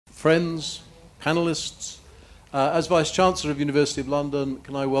friends, panelists. As Vice-Chancellor of University of London,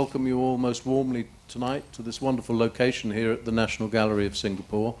 can I welcome you all most warmly tonight to this wonderful location here at the National Gallery of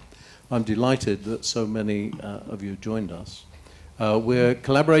Singapore. I'm delighted that so many of you joined us. We're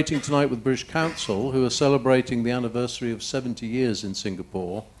collaborating tonight with British Council, who are celebrating the anniversary of 70 years in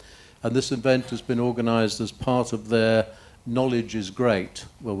Singapore, and this event has been organised as part of their Knowledge is Great,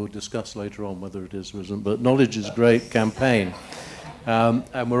 well, we'll discuss later on whether it is or isn't, but Knowledge is Great campaign.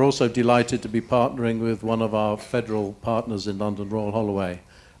 And we're also delighted to be partnering with one of our federal partners in London, Royal Holloway,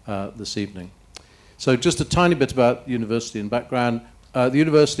 this evening. So just a tiny bit about the university and background. The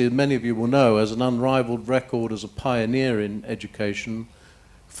university, as many of you will know, has an unrivaled record as a pioneer in education,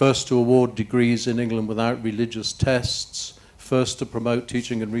 first to award degrees in England without religious tests, first to promote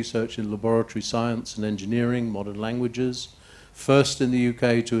teaching and research in laboratory science and engineering, modern languages, first in the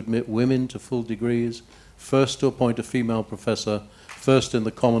UK to admit women to full degrees, first to appoint a female professor, first in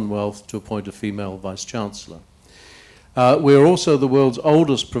the Commonwealth to appoint a female vice-chancellor. We are also the world's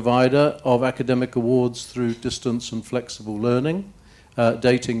oldest provider of academic awards through distance and flexible learning,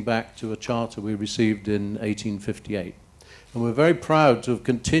 dating back to a charter we received in 1858. And we're very proud to have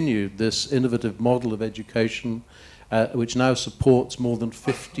continued this innovative model of education which now supports more than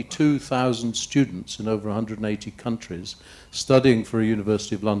 52,000 students in over 180 countries studying for a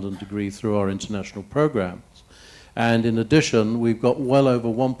University of London degree through our international programs. And in addition, we've got well over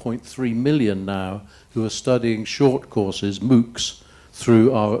 1.3 million now who are studying short courses, MOOCs, through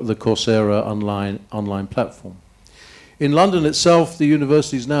the Coursera online platform. In London itself, the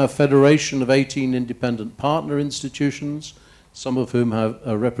university is now a federation of 18 independent partner institutions, some of whom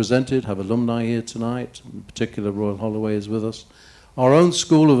are represented, have alumni here tonight. In particular, Royal Holloway is with us. Our own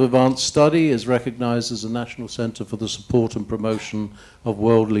School of Advanced Study is recognized as a national center for the support and promotion of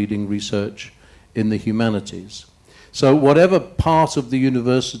world-leading research in the humanities. So whatever part of the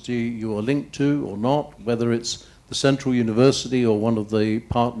university you are linked to or not, whether it's the Central University or one of the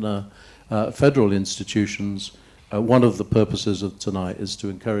partner federal institutions, one of the purposes of tonight is to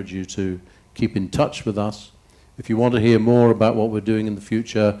encourage you to keep in touch with us. If you want to hear more about what we're doing in the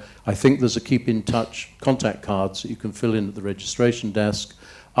future, I think there's a keep in touch contact cards that you can fill in at the registration desk.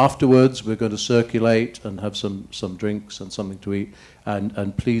 Afterwards, we're going to circulate and have some drinks and something to eat,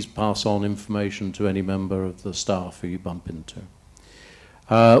 and please pass on information to any member of the staff who you bump into.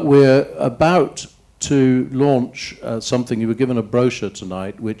 We're about to launch something. You were given a brochure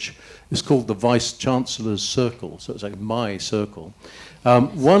tonight, which is called the Vice-Chancellor's Circle, so it's like my circle.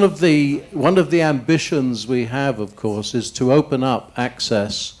 One of the ambitions we have, of course, is to open up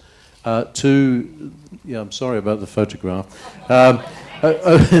access to, yeah, I'm sorry about the photograph,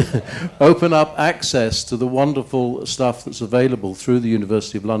 open up access to the wonderful stuff that's available through the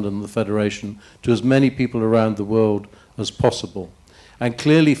University of London and the Federation to as many people around the world as possible. And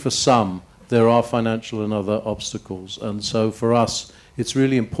clearly for some, there are financial and other obstacles. And so for us, it's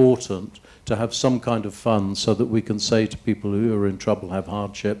really important to have some kind of fund so that we can say to people who are in trouble, have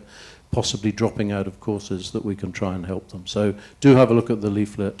hardship, possibly dropping out of courses, that we can try and help them. So do have a look at the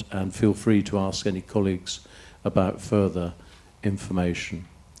leaflet and feel free to ask any colleagues about further information.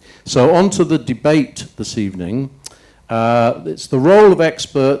 So on to the debate this evening. It's the role of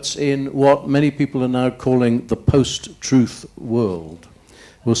experts in what many people are now calling the post-truth world.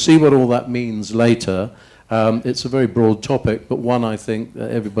 We'll see what all that means later. It's a very broad topic, but one I think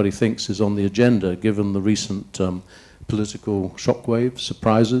that everybody thinks is on the agenda, given the recent political shockwave,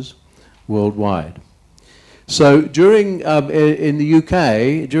 surprises worldwide. So during, in the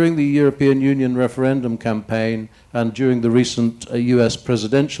UK, during the European Union referendum campaign and during the recent US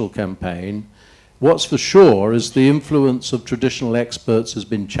presidential campaign, what's for sure is the influence of traditional experts has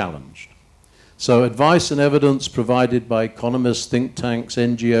been challenged. So advice and evidence provided by economists, think tanks,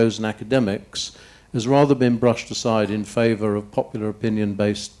 NGOs and academics has rather been brushed aside in favor of popular opinion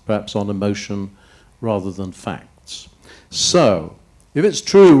based perhaps on emotion rather than facts. So, if it's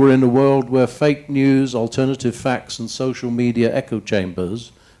true we're in a world where fake news, alternative facts and social media echo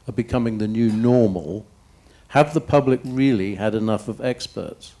chambers are becoming the new normal, have the public really had enough of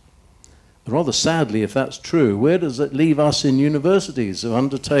experts? And rather sadly, if that's true, where does it leave us in universities who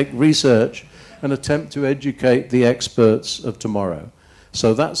undertake research and attempt to educate the experts of tomorrow?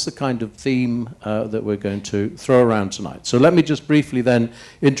 So that's the kind of theme that we're going to throw around tonight. So let me just briefly then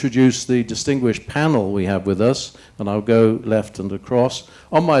introduce the distinguished panel we have with us, and I'll go left and across.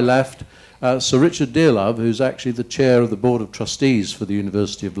 On my left, Sir Richard Dearlove, who's actually the chair of the Board of Trustees for the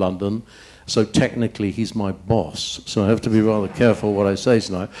University of London. So technically, he's my boss, so I have to be rather careful what I say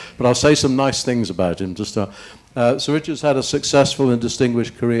tonight. But I'll say some nice things about him to start. Sir Richard's had a successful and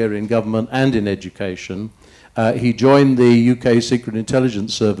distinguished career in government and in education. He joined the UK Secret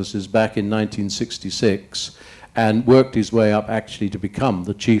Intelligence Services back in 1966 and worked his way up actually to become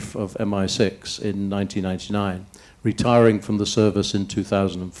the chief of MI6 in 1999, retiring from the service in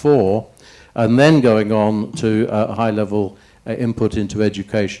 2004, and then going on to high-level input into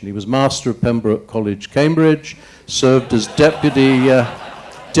education. He was Master of Pembroke College, Cambridge, served as Deputy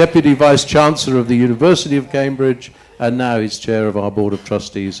Vice-Chancellor of the University of Cambridge, and now he's Chair of our Board of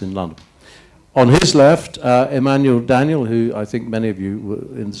Trustees in London. On his left, Emmanuel Daniel, who I think many of you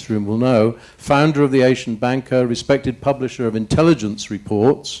in this room will know, founder of the Asian Banker, respected publisher of intelligence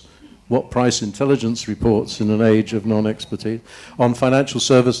reports, what price intelligence reports in an age of non-expertise, on financial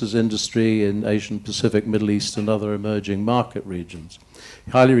services industry in Asian Pacific, Middle East, and other emerging market regions.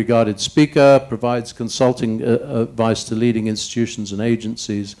 Highly regarded speaker, provides consulting advice to leading institutions and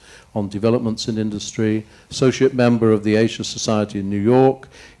agencies on developments in industry, associate member of the Asia Society in New York.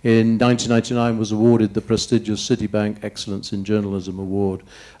 In 1999 was awarded the prestigious Citibank Excellence in Journalism Award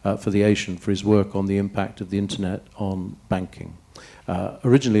for the Asian for his work on the impact of the internet on banking.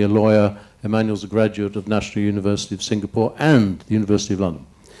 Originally a lawyer, Emmanuel's a graduate of National University of Singapore and the University of London.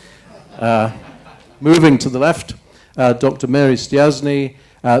 Moving to the left, Dr. Mary Stiasny.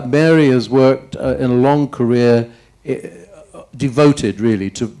 Mary has worked in a long career devoted really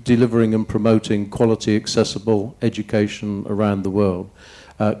to delivering and promoting quality, accessible education around the world.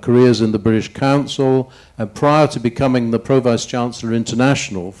 Careers in the British Council, and prior to becoming the Pro-Vice-Chancellor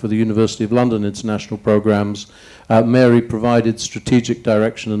International for the University of London International Programmes, Mary provided strategic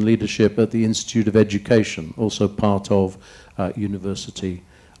direction and leadership at the Institute of Education, also part of University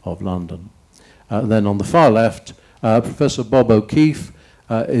of London. Then on the far left, Professor Bob O'Keefe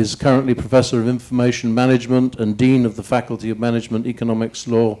is currently Professor of Information Management and Dean of the Faculty of Management, Economics,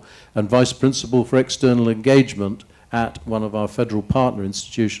 Law, and Vice Principal for External Engagement at one of our federal partner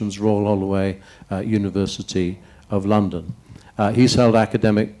institutions, Royal Holloway University of London. He's held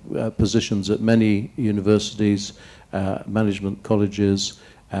academic positions at many universities, management colleges,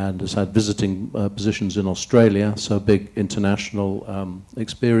 and has had visiting positions in Australia, so big international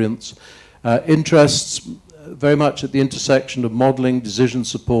experience. Interests very much at the intersection of modeling, decision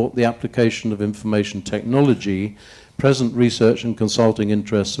support, the application of information technology. Present research and consulting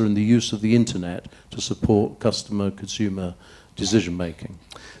interests are in the use of the internet to support consumer decision making.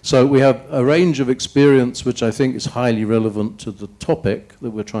 So we have a range of experience which I think is highly relevant to the topic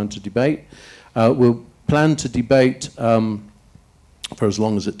that we're trying to debate. We'll plan to debate for as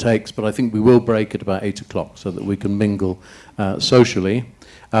long as it takes, but I think we will break at about 8 o'clock so that we can mingle socially.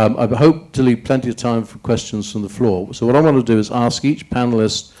 I hope to leave plenty of time for questions from the floor. So what I want to do is ask each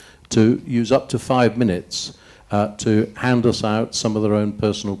panelist to use up to 5 minutes to hand us out some of their own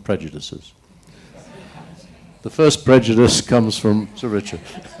personal prejudices. The first prejudice comes from Sir Richard.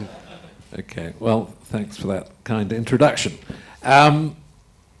 Okay, well, thanks for that kind introduction.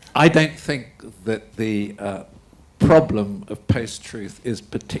 I don't think that the problem of post-truth is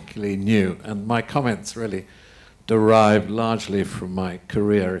particularly new, and my comments really derive largely from my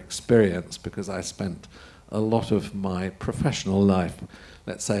career experience, because I spent a lot of my professional life,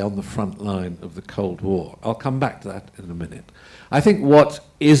 let's say, on the front line of the Cold War. I'll come back to that in a minute. I think what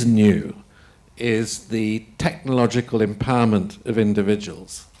is new is the technological empowerment of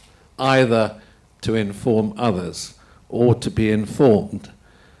individuals, either to inform others or to be informed.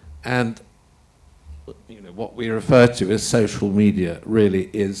 And what we refer to as social media really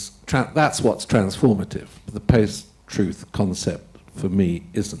is, that's what's transformative. The post-truth concept for me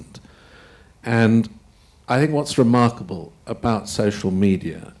isn't. And I think what's remarkable about social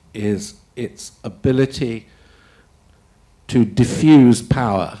media is its ability to diffuse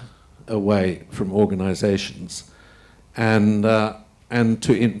power away from organizations and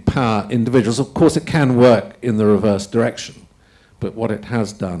to empower individuals. Of course, it can work in the reverse direction, but what it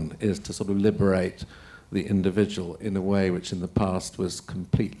has done is to sort of liberate the individual in a way which in the past was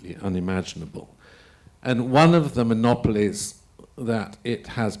completely unimaginable. And one of the monopolies that it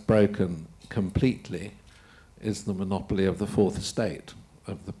has broken completely is the monopoly of the fourth estate,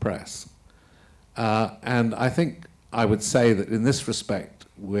 of the press. And I think I would say that in this respect,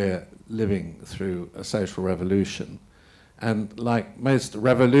 we're living through a social revolution. And like most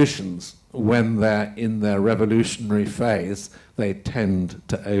revolutions, when they're in their revolutionary phase, they tend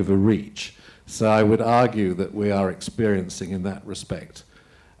to overreach. So I would argue that we are experiencing, in that respect,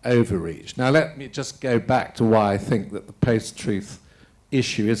 overreach. Now let me just go back to why I think that the post-truth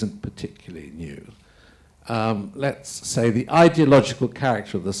issue isn't particularly new. Let's say the ideological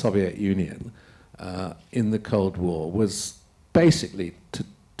character of the Soviet Union in the Cold War was basically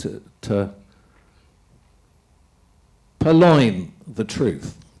to purloin the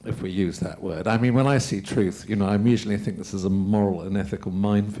truth, if we use that word. I mean, when I see truth, you know, I immediately think this is a moral and ethical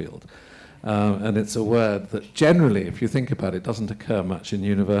minefield. And it's a word that generally, if you think about it, doesn't occur much in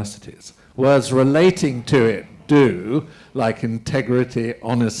universities. Words relating to it do, like integrity,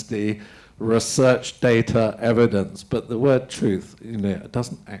 honesty, research, data, evidence, but the word truth, you know,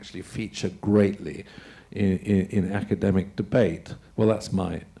 doesn't actually feature greatly in academic debate. Well, that's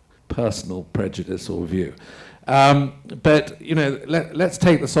my personal prejudice or view. But, you know, let's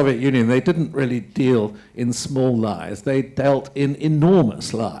take the Soviet Union. They didn't really deal in small lies. They dealt in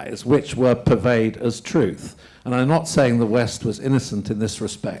enormous lies, which were purveyed as truth. And I'm not saying the West was innocent in this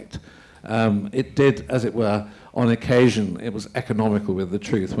respect. It did, as it were, on occasion, it was economical with the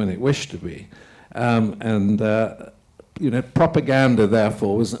truth when it wished to be. You know, propaganda,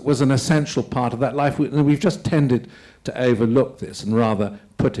 therefore, was an essential part of that life. We've just tended to overlook this and rather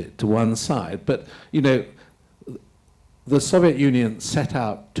put it to one side. But, you know, the Soviet Union set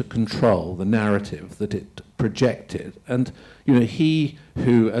out to control the narrative that it projected. And, you know, he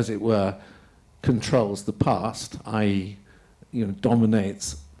who, as it were, controls the past, i.e., you know,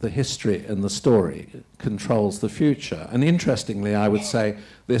 dominates the history and the story, controls the future. And interestingly, I would say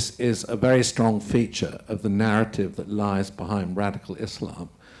this is a very strong feature of the narrative that lies behind radical Islam.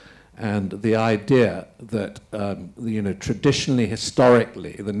 And the idea that, you know, traditionally,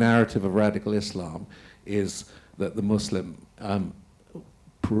 historically, the narrative of radical Islam is that the Muslim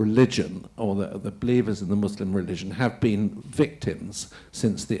religion, or the believers in the Muslim religion, have been victims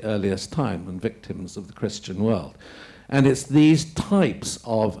since the earliest time, and victims of the Christian world. And it's these types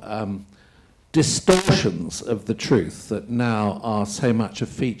of distortions of the truth that now are so much a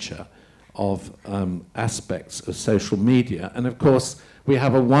feature of aspects of social media. And of course, we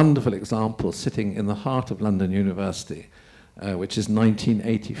have a wonderful example sitting in the heart of London University, which is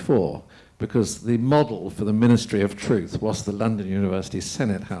 1984, because the model for the Ministry of Truth was the London University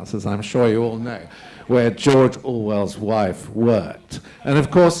Senate House, as I'm sure you all know, where George Orwell's wife worked. And of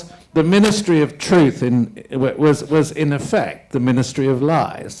course, the Ministry of Truth was in effect the Ministry of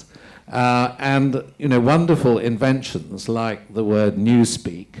Lies. And, you know, wonderful inventions like the word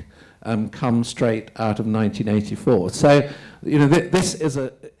newspeak come straight out of 1984. So, you know, this is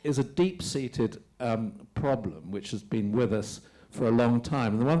a deep-seated problem which has been with us for a long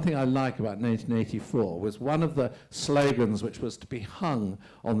time. And the one thing I like about 1984 was one of the slogans which was to be hung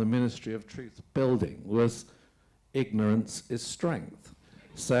on the Ministry of Truth building was, "Ignorance is strength."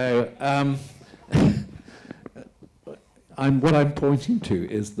 So what I'm pointing to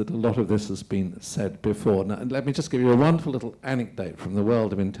is that a lot of this has been said before. Now, let me just give you a wonderful little anecdote from the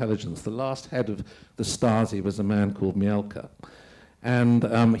world of intelligence. The last head of the Stasi was a man called Mielke.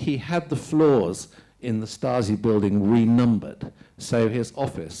 And he had the floors in the Stasi building renumbered. So his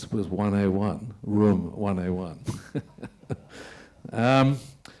office was 101, room 101.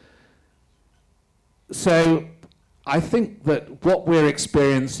 So I think that what we're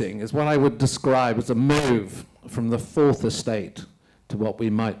experiencing is what I would describe as a move from the fourth estate to what we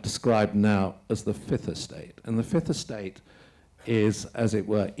might describe now as the fifth estate. And the fifth estate is, as it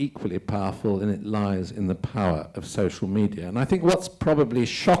were, equally powerful, and it lies in the power of social media. And I think what's probably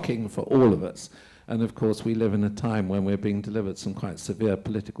shocking for all of us, and of course we live in a time when we're being delivered some quite severe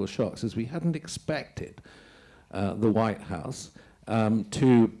political shocks, is we hadn't expected the White House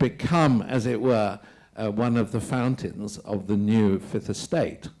to become, as it were, one of the fountains of the new Fifth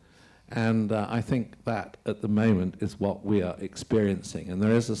Estate. And I think that at the moment is what we are experiencing. And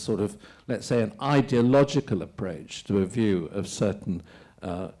there is a sort of, let's say, an ideological approach to a view of certain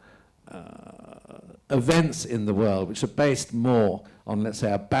events in the world, which are based more on, let's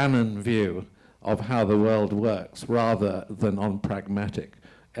say, a Bannon view of how the world works rather than on pragmatic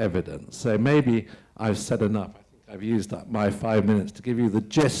evidence. So maybe I've said enough. I've used up my 5 minutes to give you the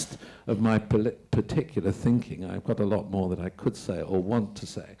gist of my particular thinking. I've got a lot more that I could say or want to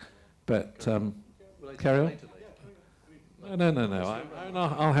say. But carry on. No.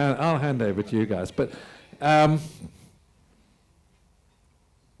 I'll hand over to you guys. But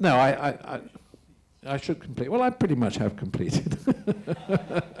no, I should complete. Well, I pretty much have completed.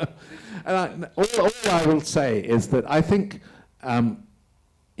 And all I will say is that I think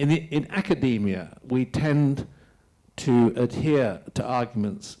in academia we tend to adhere to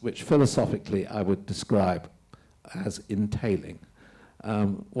arguments which philosophically I would describe as entailing.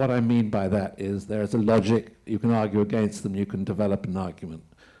 What I mean by that is there is a logic, you can argue against them, you can develop an argument.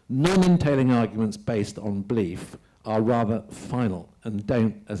 Non-entailing arguments based on belief are rather final and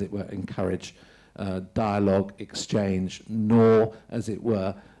don't, as it were, encourage dialogue, exchange, nor, as it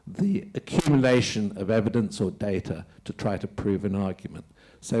were, the accumulation of evidence or data to try to prove an argument.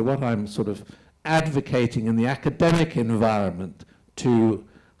 So what I'm sort of advocating in the academic environment to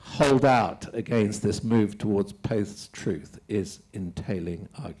hold out against this move towards post-truth is entailing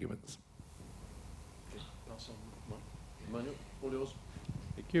arguments. Emmanuel, all yours.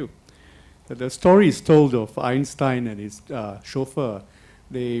 Thank you. The story is told of Einstein and his chauffeur.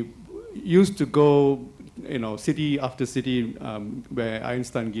 They used to go, city after city where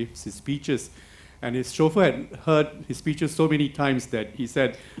Einstein gives his speeches. And his chauffeur had heard his speeches so many times that he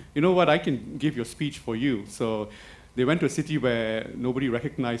said, you know what, I can give your speech for you. So they went to a city where nobody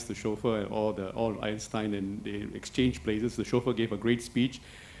recognized the chauffeur or Einstein, and they exchanged places. The chauffeur gave a great speech.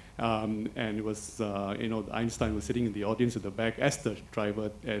 And it was, Einstein was sitting in the audience at the back as the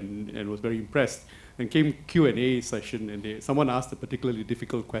driver and was very impressed. And came Q&A session, and someone asked a particularly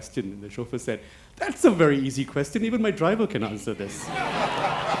difficult question, and the chauffeur said, that's a very easy question, even my driver can answer this.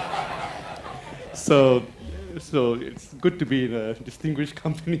 So it's good to be in a distinguished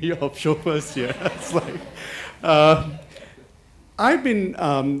company of chauffeurs here. It's like, I've been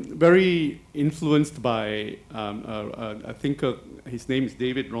very influenced by a thinker. His name is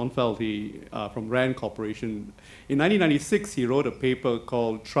David Ronfeld, from RAND Corporation. In 1996, he wrote a paper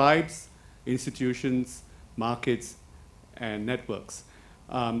called Tribes, Institutions, Markets, and Networks.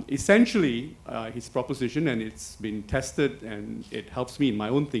 Essentially, his proposition, and it's been tested and it helps me in my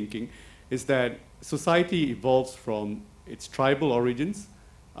own thinking, is that society evolves from its tribal origins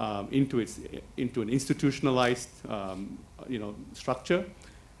into an institutionalized structure.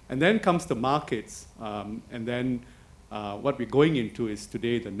 And then comes the markets, and then what we're going into is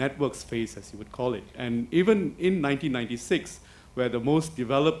today the networks phase, as you would call it. And even in 1996, where the most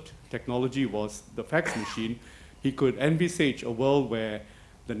developed technology was the fax machine, he could envisage a world where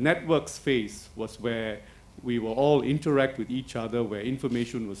the networks phase was where we will all interact with each other, where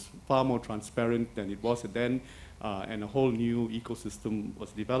information was far more transparent than it was then, and a whole new ecosystem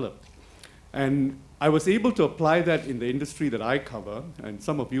was developed. And I was able to apply that in the industry that I cover, and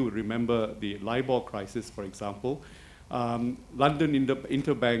some of you would remember the LIBOR crisis, for example. London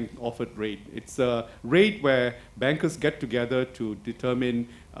Interbank Offered Rate. It's a rate where bankers get together to determine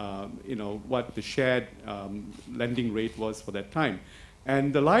what the shared lending rate was for that time.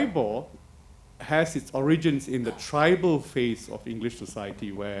 And the LIBOR has its origins in the tribal phase of English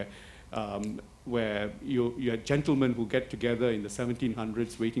society, where you had gentlemen who get together in the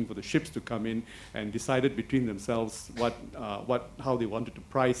 1700s waiting for the ships to come in and decided between themselves how they wanted to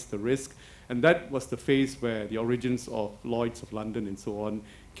price the risk. And that was the phase where the origins of Lloyd's of London and so on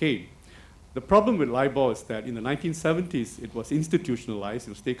came. The problem with LIBOR is that in the 1970s, it was institutionalized.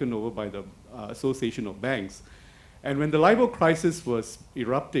 It was taken over by the Association of Banks. And when the LIBOR crisis was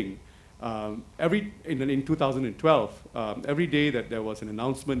erupting, in 2012, every day that there was an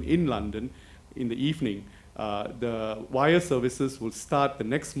announcement in London in the evening, the wire services will start the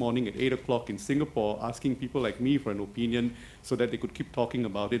next morning at 8 o'clock in Singapore, asking people like me for an opinion so that they could keep talking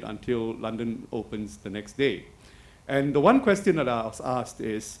about it until London opens the next day. And the one question that I was asked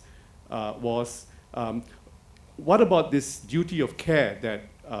was, what about this duty of care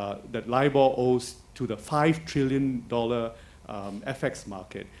that LIBOR owes to the $5 trillion FX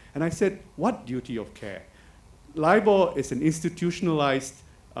market? And I said, what duty of care? LIBOR is an institutionalized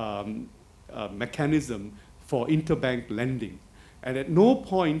mechanism for interbank lending. And at no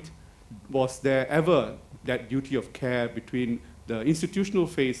point was there ever that duty of care between the institutional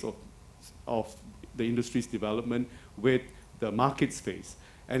phase of the industry's development with the markets phase.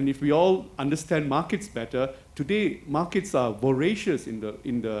 And if we all understand markets better, today markets are voracious in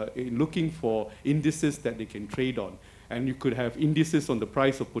looking for indices that they can trade on. And you could have indices on the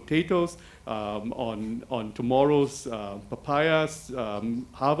price of potatoes, on tomorrow's papayas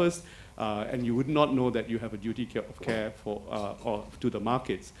harvest, and you would not know that you have a duty of care to the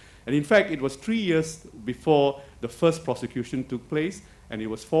markets. And in fact, it was 3 years before the first prosecution took place, and it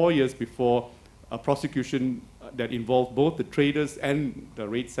was 4 years before a prosecution that involved both the traders and the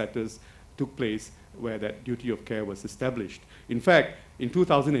rate setters took place, where that duty of care was established. In fact, in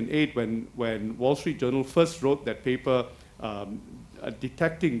 2008, when Wall Street Journal first wrote that paper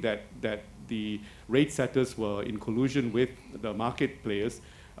detecting that the rate setters were in collusion with the market players,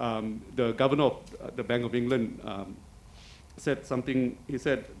 the governor of the Bank of England said something. He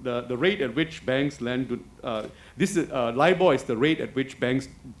said the rate at which banks lend to, LIBOR is the rate at which banks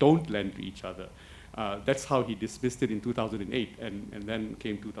don't lend to each other. That's how he dismissed it in 2008, and then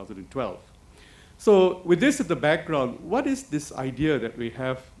came 2012. So with this as the background, what is this idea that we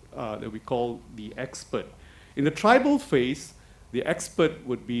have that we call the expert? In the tribal phase, the expert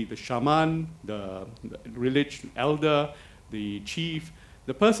would be the shaman, the village elder, the chief,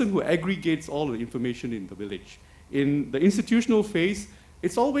 the person who aggregates all the information in the village. In the institutional phase,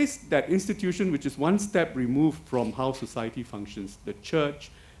 it's always that institution which is one step removed from how society functions, the church,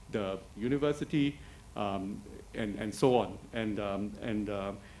 the university, and so on, and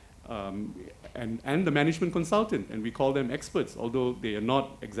the management consultant, and we call them experts, although they are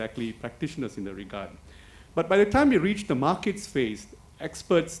not exactly practitioners in the regard. But by the time we reach the markets phase,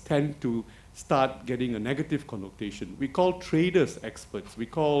 experts tend to start getting a negative connotation. We call traders experts, we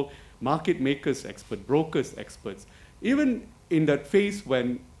call market makers experts, brokers experts. Even in that phase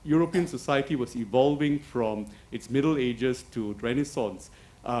when European society was evolving from its Middle Ages to Renaissance,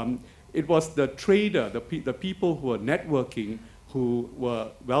 it was the trader, the people who were networking, who were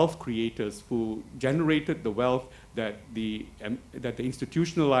wealth creators, who generated the wealth that the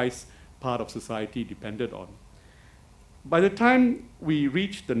institutionalized part of society depended on. By the time we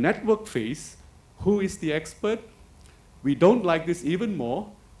reach the network phase, who is the expert? We don't like this even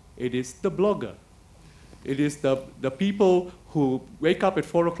more. It is the blogger. It is the people who wake up at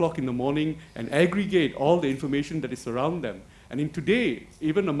 4 o'clock in the morning and aggregate all the information that is around them. And in today,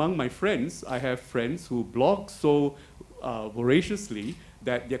 even among my friends, I have friends who blog so voraciously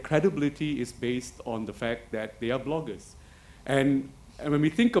that their credibility is based on the fact that they are bloggers. And when we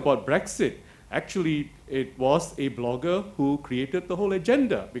think about Brexit, actually it was a blogger who created the whole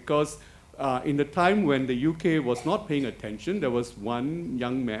agenda, because in the time when the UK was not paying attention, there was one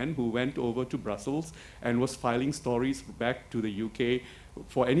young man who went over to Brussels and was filing stories back to the UK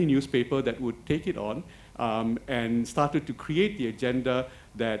for any newspaper that would take it on, and started to create the agenda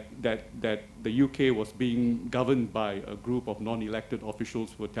that the UK was being governed by a group of non-elected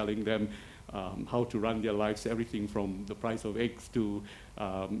officials who were telling them how to run their lives, everything from the price of eggs to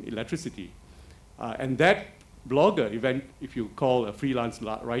electricity. And that blogger, if you call a freelance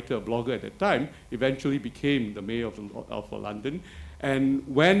writer a blogger at that time, eventually became the mayor of London. And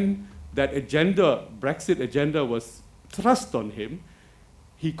when that agenda, Brexit agenda, was thrust on him,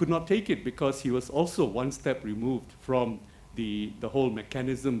 he could not take it, because he was also one step removed from the whole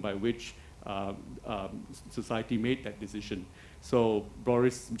mechanism by which society made that decision. So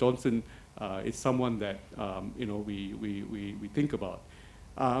Boris Johnson is someone that we think about.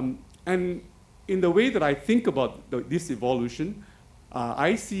 And in the way that I think about this evolution,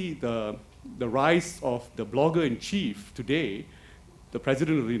 I see the rise of the blogger-in-chief today, the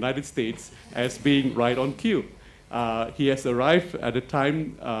President of the United States, as being right on cue. He has arrived at a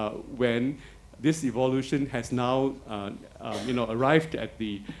time when this evolution has now arrived at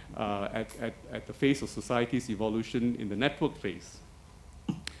the phase of society's evolution in the network phase.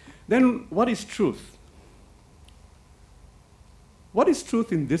 Then what is truth? What is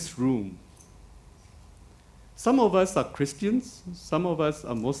truth in this room? Some of us are Christians, some of us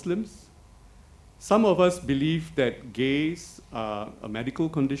are Muslims, some of us believe that gays are a medical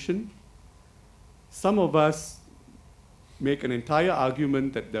condition, some of us make an entire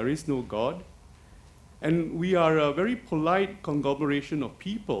argument that there is no God, and we are a very polite conglomeration of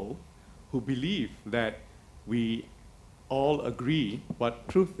people who believe that we all agree what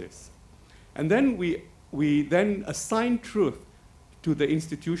truth is. And then we then assign truth to the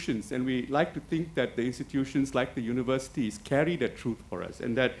institutions, and we like to think that the institutions like the universities carry that truth for us,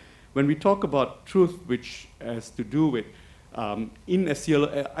 and that when we talk about truth which has to do with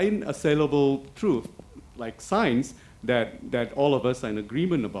inassailable truth, like science, that all of us are in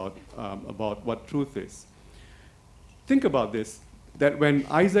agreement about what truth is. Think about this, that when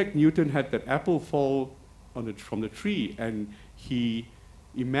Isaac Newton had that apple fall from the tree, and he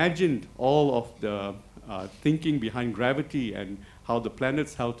imagined all of the thinking behind gravity and how the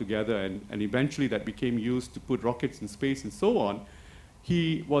planets held together, and eventually that became used to put rockets in space and so on,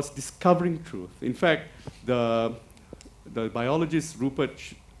 he was discovering truth. In fact, the biologist Rupert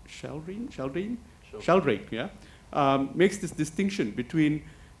Sheldrake, yeah, makes this distinction between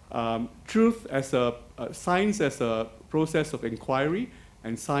truth as science as a process of inquiry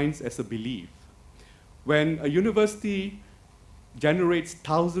and science as a belief. When a university generates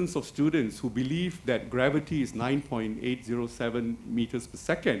thousands of students who believe that gravity is 9.807 meters per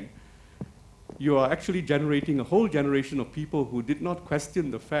second, you are actually generating a whole generation of people who did not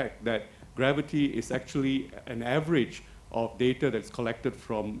question the fact that gravity is actually an average of data that's collected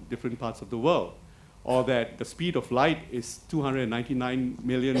from different parts of the world, or that the speed of light is 299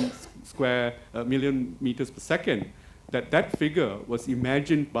 million million meters per second. That figure was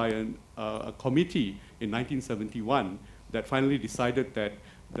imagined by a committee in 1971 that finally decided that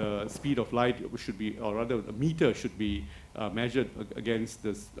the speed of light should be, or rather a meter should be measured against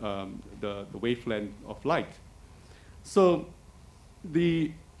this, the wavelength of light. So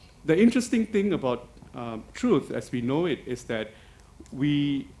the interesting thing about truth as we know it is that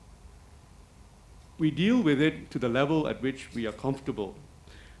we deal with it to the level at which we are comfortable.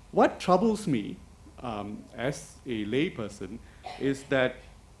 What troubles me as a layperson is that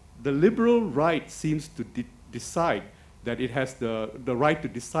the liberal right seems to decide that it has the right to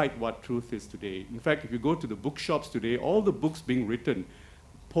decide what truth is today. In fact, if you go to the bookshops today, all the books being written,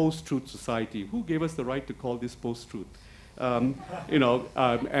 post-truth society. Who gave us the right to call this post-truth? You know,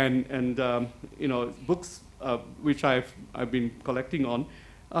 books which I've been collecting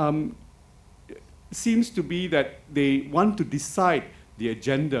on, seems to be that they want to decide the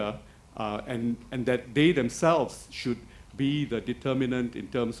agenda and that they themselves should be the determinant in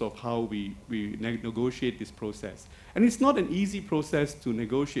terms of how we negotiate this process. And it's not an easy process to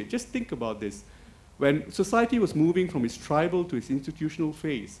negotiate. Just think about this. When society was moving from its tribal to its institutional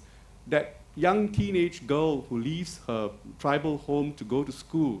phase, that young teenage girl who leaves her tribal home to go to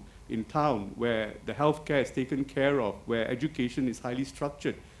school in town where the healthcare is taken care of, where education is highly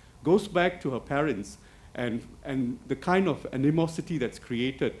structured, goes back to her parents, and the kind of animosity that's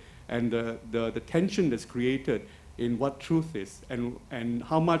created and the tension that's created in what truth is and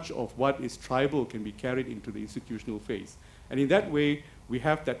how much of what is tribal can be carried into the institutional phase. And in that way, we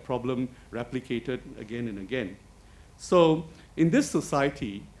have that problem replicated again and again. So in this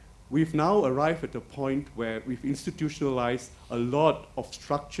society, we've now arrived at a point where we've institutionalized a lot of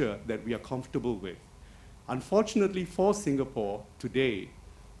structure that we are comfortable with. Unfortunately for Singapore today,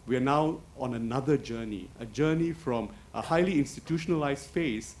 we are now on another journey, a journey from a highly institutionalized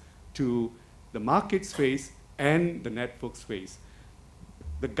phase to the markets phase and the networks phase.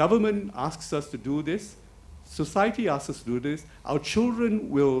 The government asks us to do this. Society asks us to do this. Our children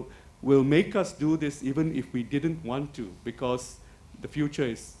will make us do this even if we didn't want to, because the future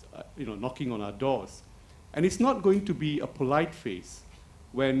is knocking on our doors. And it's not going to be a polite phase.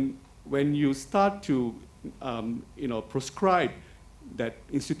 When you start to prescribe that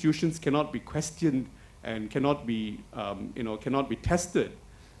institutions cannot be questioned and cannot be tested,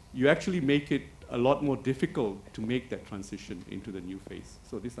 you actually make it a lot more difficult to make that transition into the new phase.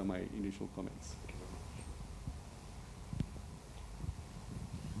 So these are my initial comments.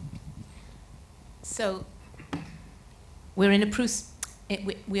 So we're in a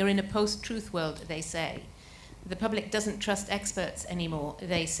post-truth world, they say. The public doesn't trust experts anymore,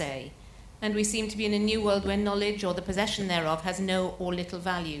 they say. And we seem to be in a new world where knowledge or the possession thereof has no or little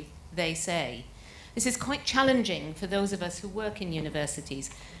value, they say. This is quite challenging for those of us who work in universities,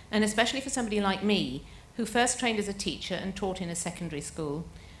 and especially for somebody like me, who first trained as a teacher and taught in a secondary school,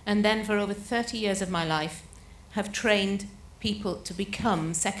 and then for over 30 years of my life have trained people to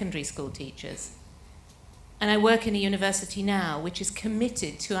become secondary school teachers. And I work in a university now which is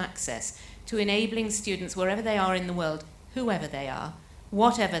committed to access, to enabling students wherever they are in the world, whoever they are,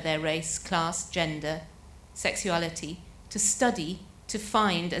 whatever their race, class, gender, sexuality, to study, to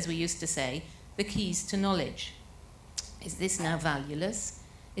find, as we used to say, the keys to knowledge. Is this now valueless?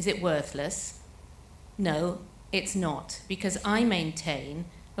 Is it worthless? No, it's not, because I maintain,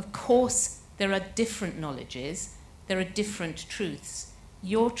 of course, there are different knowledges, there are different truths.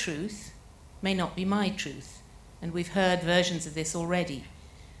 Your truth may not be my truth, and we've heard versions of this already.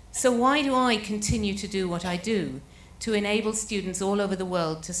 So why do I continue to do what I do, to enable students all over the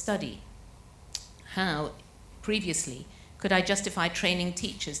world to study? How, previously, could I justify training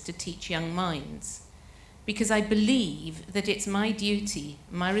teachers to teach young minds? Because I believe that it's my duty,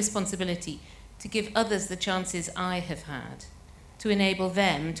 my responsibility, to give others the chances I have had, to enable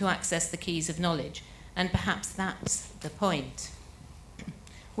them to access the keys of knowledge. And perhaps that's the point.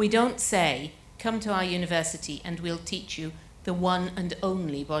 We don't say, come to our university and we'll teach you the one and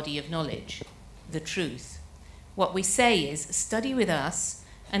only body of knowledge, the truth. What we say is, study with us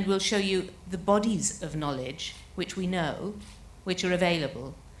and we'll show you the bodies of knowledge which we know, which are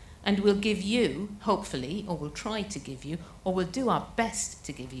available, and we'll give you, hopefully, or we'll try to give you, or we'll do our best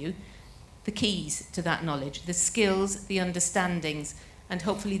to give you, the keys to that knowledge, the skills, the understandings, and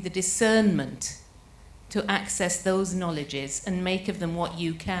hopefully the discernment to access those knowledges and make of them what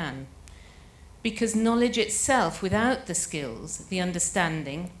you can. Because knowledge itself, without the skills, the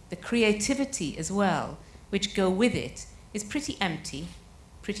understanding, the creativity as well, which go with it, is pretty empty,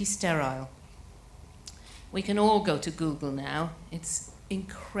 pretty sterile. We can all go to Google now. It's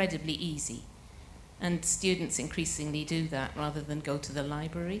incredibly easy. And students increasingly do that rather than go to the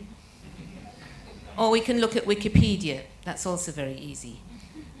library. Or we can look at Wikipedia. That's also very easy.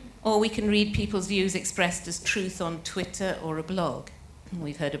 Or we can read people's views expressed as truth on Twitter or a blog.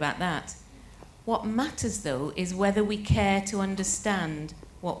 We've heard about that. What matters, though, is whether we care to understand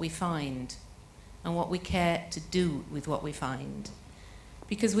what we find and what we care to do with what we find.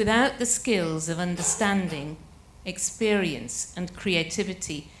 Because without the skills of understanding, experience, and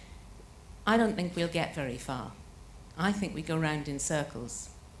creativity, I don't think we'll get very far. I think we go round in circles.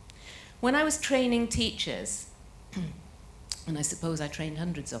 When I was training teachers, and I suppose I trained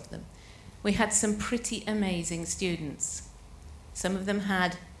hundreds of them, we had some pretty amazing students. Some of them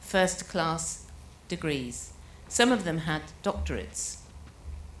had first-class degrees. Some of them had doctorates.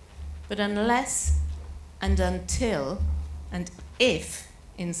 But unless and until, and if,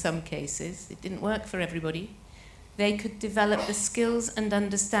 in some cases, it didn't work for everybody, they could develop the skills and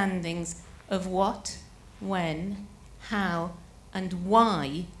understandings of what, when, how, and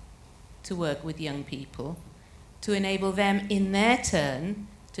why to work with young people, to enable them in their turn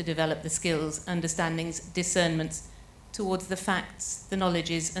to develop the skills, understandings, discernments towards the facts, the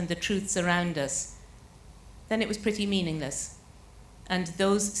knowledges, and the truths around us, then it was pretty meaningless. And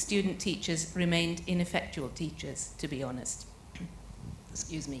those student teachers remained ineffectual teachers, to be honest.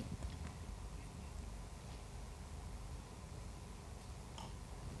 Excuse me.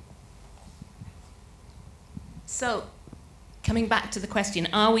 So, coming back to the question,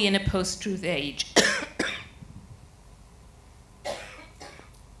 are we in a post-truth age?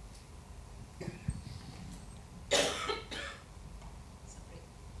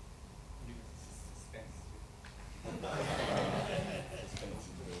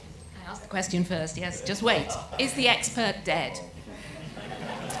 I asked the question first, yes, just wait. Is the expert dead?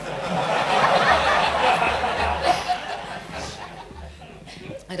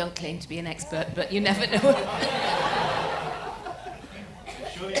 I don't claim to be an expert, but you never know.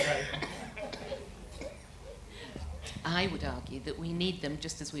 I would argue that we need them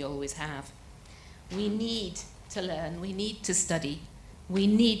just as we always have. We need to learn, we need to study, we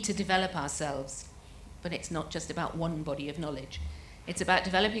need to develop ourselves. But it's not just about one body of knowledge. It's about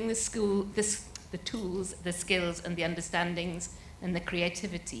developing the tools, the skills, and the understandings, and the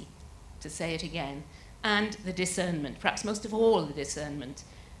creativity, to say it again, and the discernment, perhaps most of all the discernment,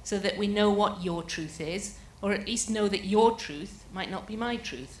 so that we know what your truth is, or at least know that your truth might not be my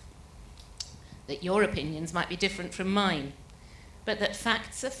truth, that your opinions might be different from mine, but that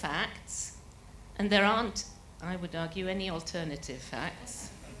facts are facts, and there aren't, I would argue, any alternative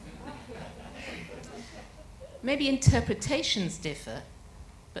facts. Maybe interpretations differ,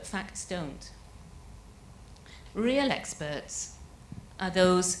 but facts don't. Real experts are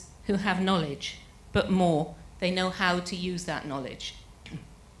those who have knowledge, but more, they know how to use that knowledge.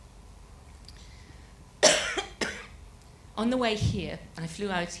 On the way here, I flew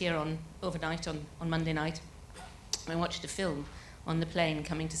out here overnight on Monday night. I watched a film on the plane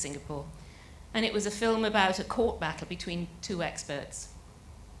coming to Singapore. And it was a film about a court battle between two experts.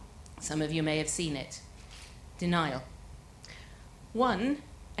 Some of you may have seen it. Denial. One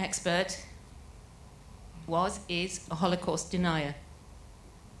expert is a Holocaust denier.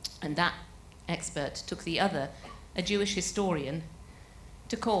 And that expert took the other, a Jewish historian,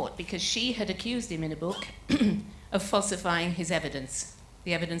 to court because she had accused him in a book of falsifying his evidence,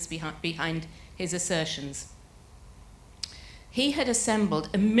 the evidence behind his assertions. He had assembled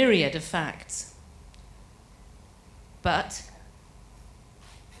a myriad of facts, and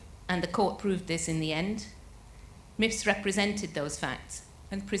the court proved this in the end, misrepresented those facts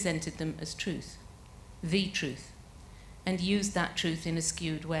and presented them as truth, the truth, and used that truth in a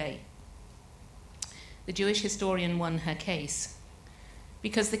skewed way. The Jewish historian won her case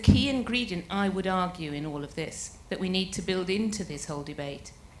because the key ingredient, I would argue, in all of this, that we need to build into this whole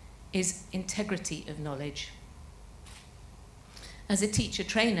debate is integrity of knowledge. As a teacher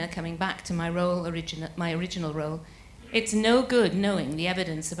trainer, coming back to my original role, it's no good knowing the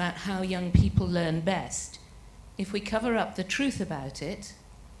evidence about how young people learn best if we cover up the truth about it,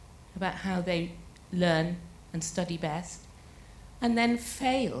 about how they learn and study best, and then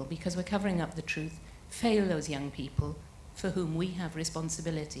fail, because we're covering up the truth, fail those young people for whom we have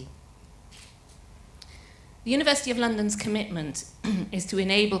responsibility. The University of London's commitment is to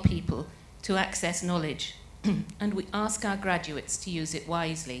enable people to access knowledge, and we ask our graduates to use it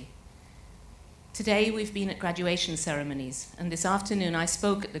wisely. Today we've been at graduation ceremonies, and this afternoon I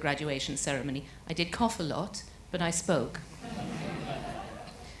spoke at the graduation ceremony. I did cough a lot, but I spoke.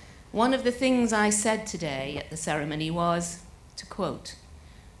 One of the things I said today at the ceremony was, to quote,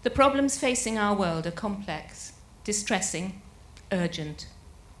 "The problems facing our world are complex, distressing, urgent.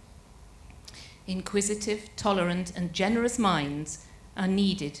 Inquisitive, tolerant, and generous minds are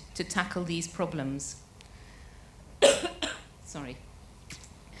needed to tackle these problems." Sorry.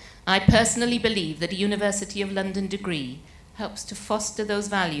 I personally believe that a University of London degree helps to foster those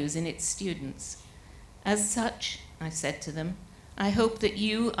values in its students. As such, I said to them, I hope that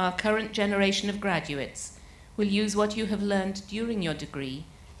you, our current generation of graduates, will use what you have learned during your degree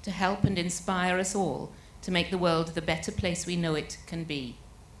to help and inspire us all to make the world the better place we know it can be,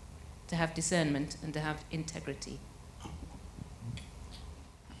 to have discernment and to have integrity.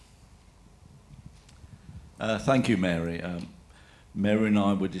 Thank you, Mary. Mary and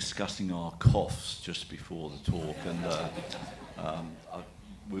I were discussing our coughs just before the talk, and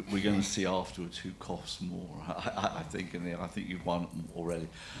we're going to see afterwards who coughs more. I think, and I think you've won already.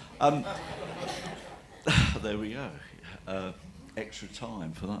 There we go. Extra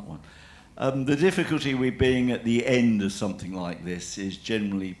time for that one. The difficulty with being at the end of something like this is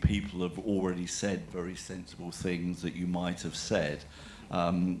generally people have already said very sensible things that you might have said.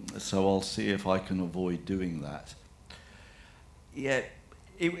 So I'll see if I can avoid doing that. Yeah,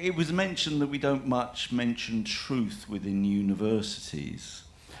 it was mentioned that we don't much mention truth within universities.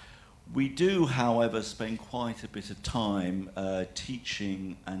 We do, however, spend quite a bit of time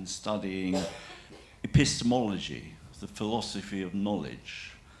teaching and studying epistemology, the philosophy of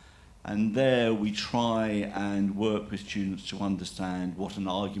knowledge. And there we try and work with students to understand what an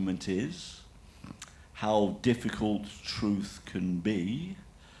argument is, how difficult truth can be,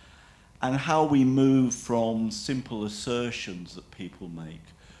 and how we move from simple assertions that people make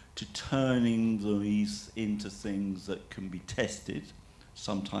to turning these into things that can be tested,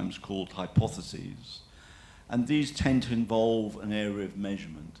 sometimes called hypotheses. And these tend to involve an area of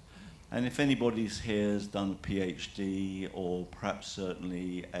measurement. And if anybody here has done a PhD or perhaps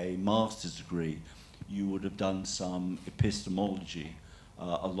certainly a master's degree, you would have done some epistemology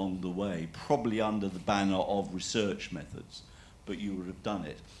along the way, probably under the banner of research methods, but you would have done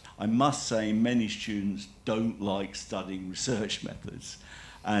it. I must say many students don't like studying research methods,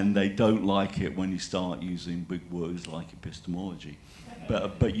 and they don't like it when you start using big words like epistemology,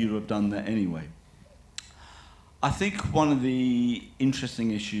 but you would have done that anyway. I think one of the interesting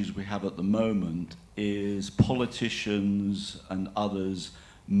issues we have at the moment is politicians and others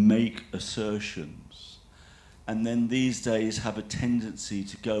make assertions, and then these days have a tendency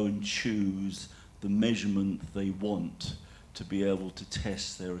to go and choose the measurement they want to be able to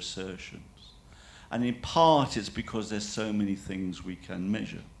test their assertions. And in part it's because there's so many things we can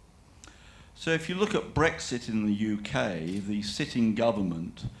measure. So if you look at Brexit in the UK, the sitting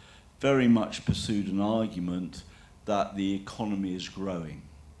government very much pursued an argument that the economy is growing.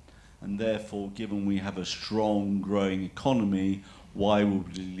 And therefore, given we have a strong growing economy, why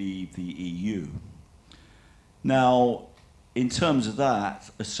would we leave the EU? Now, in terms of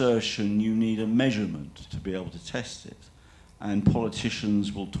that assertion, you need a measurement to be able to test it. And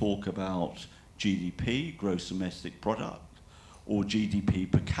politicians will talk about GDP, gross domestic product, or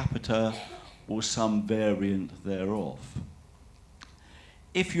GDP per capita, or some variant thereof.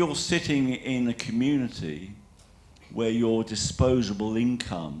 If you're sitting in a community where your disposable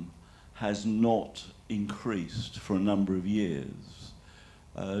income has not increased for a number of years,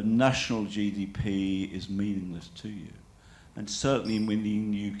 national GDP is meaningless to you. And certainly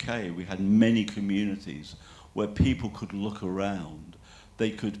within the UK, we had many communities where people could look around,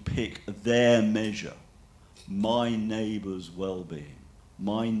 they could pick their measure, my neighbour's well-being,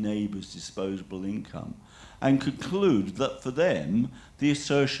 my neighbour's disposable income, and conclude that for them, the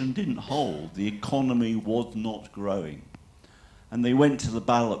assertion didn't hold. The economy was not growing. And they went to the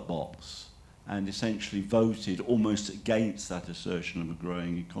ballot box and essentially voted almost against that assertion of a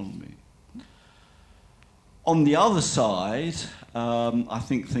growing economy. On the other side, I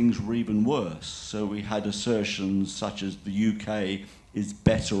think things were even worse. So we had assertions such as the UK is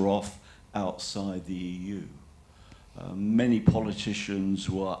better off outside the EU. Many politicians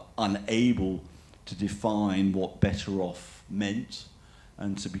were unable to define what better off meant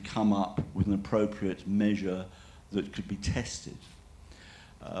and to come up with an appropriate measure that could be tested.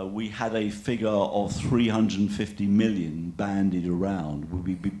 We had a figure of 350 million bandied around. Would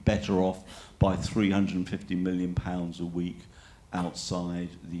we be better off by £350 million a week outside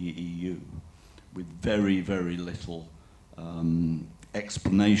the EU, with very, very little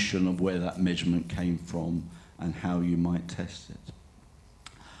explanation of where that measurement came from and how you might test it.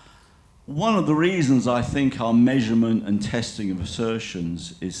 One of the reasons I think our measurement and testing of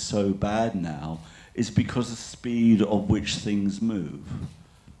assertions is so bad now is because of the speed of which things move.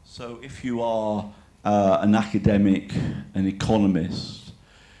 So if you are an academic, an economist,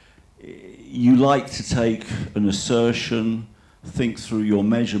 you like to take an assertion, think through your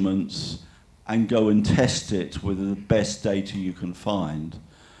measurements, and go and test it with the best data you can find.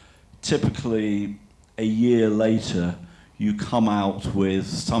 Typically, a year later, you come out with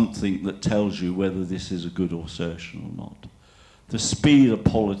something that tells you whether this is a good assertion or not. The speed of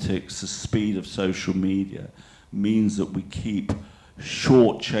politics, the speed of social media, means that we keep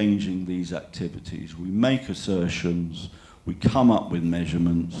shortchanging these activities. We make assertions, we come up with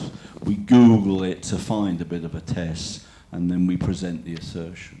measurements, we Google it to find a bit of a test, and then we present the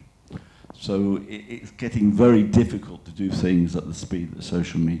assertion. So it's getting very difficult to do things at the speed that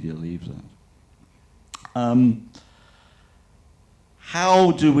social media leaves at. How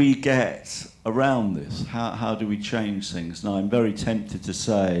do we get around this? How do we change things? Now, I'm very tempted to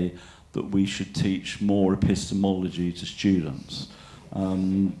say that we should teach more epistemology to students.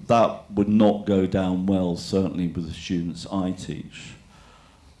 That would not go down well, certainly with the students I teach.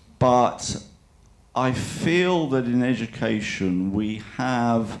 But I feel that in education we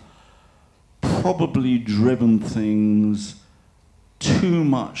have probably driven things too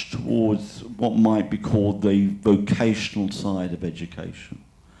much towards what might be called the vocational side of education.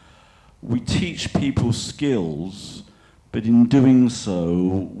 We teach people skills, but in doing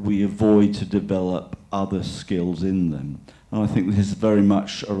so, we avoid to develop other skills in them. And I think this is very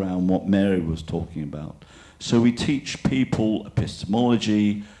much around what Mary was talking about. So we teach people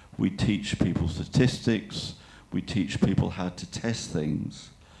epistemology, we teach people statistics, we teach people how to test things.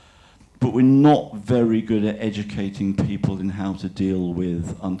 But we're not very good at educating people in how to deal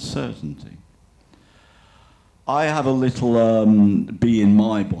with uncertainty. I have a little bee in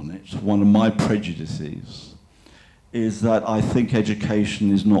my bonnet. One of my prejudices is that I think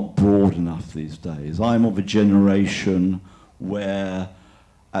education is not broad enough these days. I'm of a generation where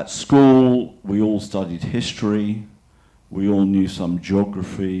at school we all studied history, we all knew some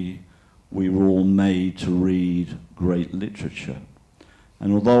geography, we were all made to read great literature.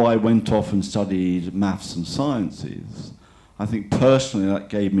 And although I went off and studied maths and sciences, I think personally that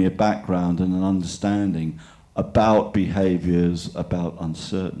gave me a background and an understanding about behaviours, about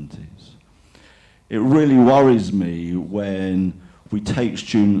uncertainties. It really worries me when we take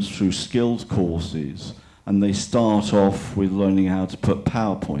students through skills courses and they start off with learning how to put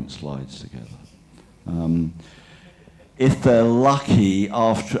PowerPoint slides together. If they're lucky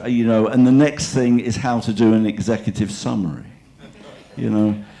after, you know, and the next thing is how to do an executive summary. You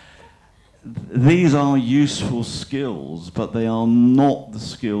know, these are useful skills, but they are not the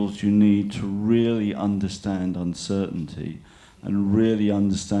skills you need to really understand uncertainty and really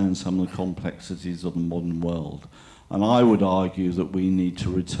understand some of the complexities of the modern world. And I would argue that we need to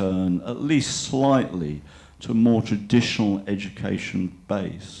return at least slightly to a more traditional education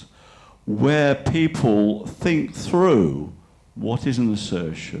base, where people think through what is an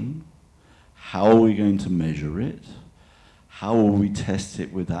assertion, how are we going to measure it, how will we test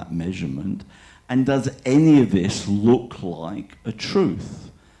it with that measurement? And does any of this look like a truth?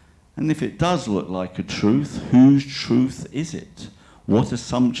 And if it does look like a truth, whose truth is it? What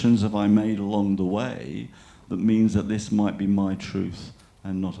assumptions have I made along the way that means that this might be my truth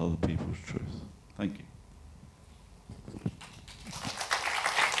and not other people's truth? Thank you.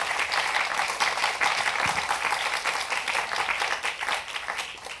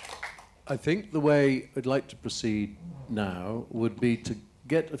 I think the way I'd like to proceed now would be to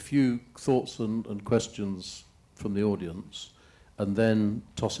get a few thoughts and questions from the audience and then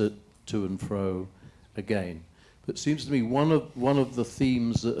toss it to and fro again. But it seems to me one of the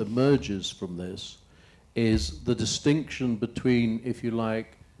themes that emerges from this is the distinction between, if you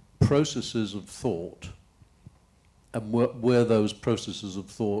like, processes of thought and where those processes of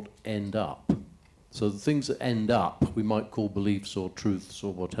thought end up. So the things that end up we might call beliefs or truths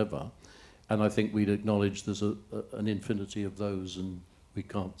or whatever. And I think we'd acknowledge there's an infinity of those, and we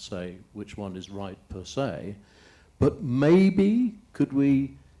can't say which one is right per se. But maybe could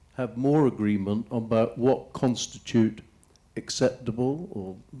we have more agreement about what constitute acceptable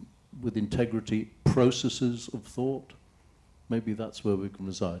or with integrity processes of thought? Maybe that's where we can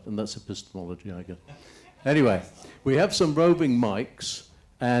reside, and that's epistemology, I guess. Anyway, we have some roving mics,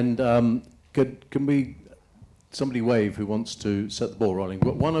 and can we... Somebody wave who wants to set the ball rolling.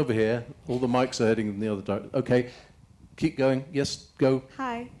 We've got one over here. All the mics are heading in the other direction. Okay, keep going. Yes, go.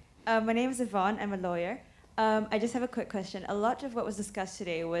 Hi, my name is Yvonne. I'm a lawyer. I just have a quick question. A lot of what was discussed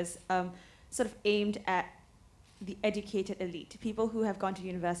today was sort of aimed at the educated elite, people who have gone to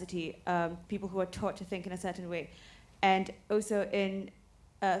university, people who are taught to think in a certain way. And also in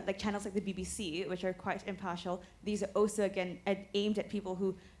like channels like the BBC, which are quite impartial, these are also, again, aimed at people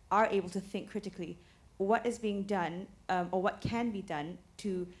who are able to think critically. What is being done, or what can be done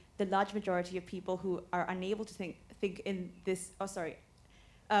to the large majority of people who are unable to think in this,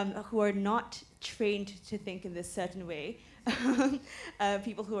 who are not trained to think in this certain way,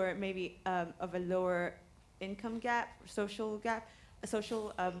 people who are maybe of a lower income gap, social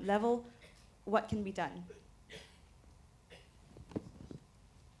level, what can be done?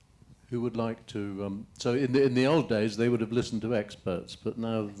 Who would like to? So in the old days, they would have listened to experts, but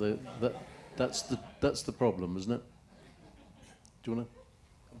now that's the problem, isn't it? Do you want to?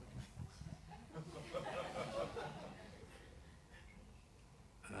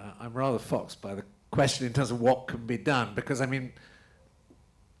 I'm rather foxed by the question in terms of what can be done, because I mean,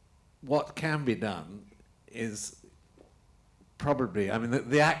 what can be done is probably, I mean,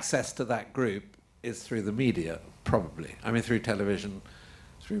 the access to that group is through the media, probably. I mean, through television,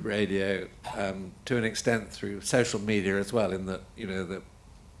 through radio, to an extent through social media as well, in that, you know, the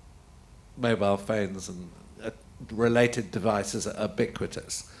mobile phones and related devices are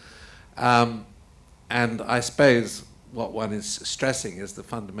ubiquitous. And I suppose what one is stressing is the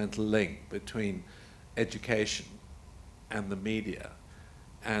fundamental link between education and the media,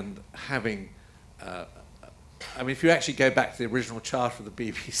 and having, I mean, if you actually go back to the original charter of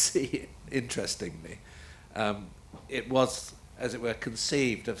the BBC, interestingly, it was, as it were,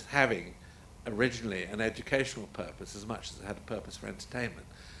 conceived of having originally an educational purpose as much as it had a purpose for entertainment.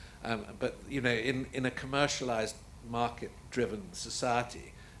 But, you know, in a commercialized, market-driven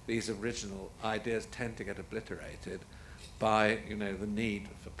society, these original ideas tend to get obliterated by, you know, the need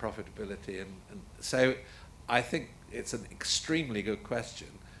for profitability. And so I think it's an extremely good question.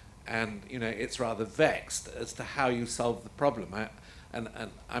 And, you know, it's rather vexed as to how you solve the problem. And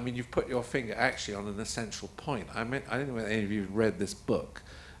I mean, you've put your finger actually on an essential point. I don't know whether any of you have read this book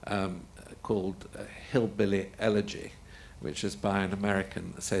called Hillbilly Elegy, which is by an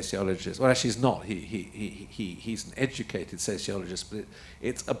American sociologist. Well, actually, he's not. He's an educated sociologist, but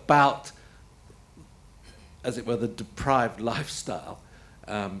it's about, as it were, the deprived lifestyle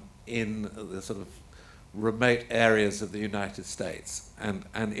in the sort of remote areas of the United States. And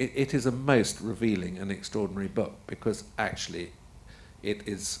it is a most revealing and extraordinary book, because actually it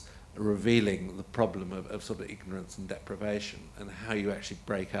is revealing the problem of sort of ignorance and deprivation, and how you actually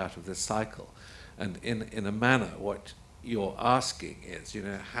break out of this cycle. And in a manner, what you're asking is, you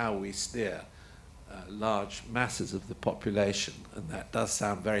know, how we steer large masses of the population, and that does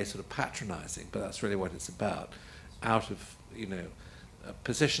sound very sort of patronizing, but that's really what it's about, out of, you know,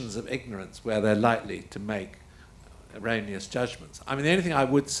 positions of ignorance where they're likely to make erroneous judgments. I mean, the only thing I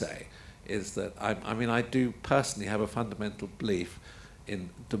would say is that I mean, I do personally have a fundamental belief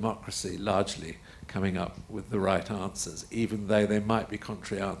in democracy largely coming up with the right answers, even though they might be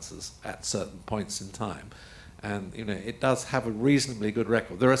contrary answers at certain points in time. And, you know, it does have a reasonably good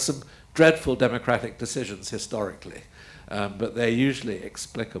record. There are some dreadful democratic decisions historically, but they're usually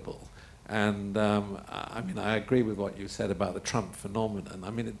explicable. And, I mean, I agree with what you said about the Trump phenomenon.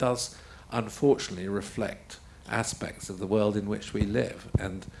 I mean, it does, unfortunately, reflect aspects of the world in which we live.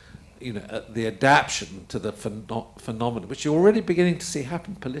 And, you know, the adaptation to the phenomenon, which you're already beginning to see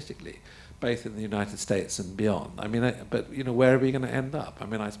happen politically, both in the United States and beyond. I mean, but, you know, where are we going to end up? I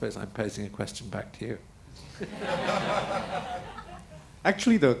mean, I suppose I'm posing a question back to you.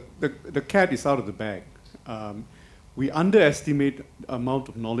 Actually, the cat is out of the bag. We underestimate the amount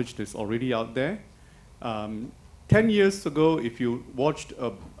of knowledge that's already out there. 10 years ago, if you watched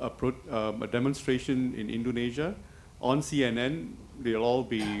a demonstration in Indonesia on CNN, they'll all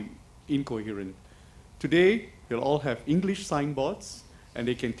be incoherent. Today, they'll all have English signboards, and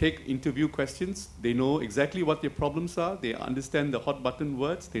they can take interview questions. They know exactly what their problems are. They understand the hot button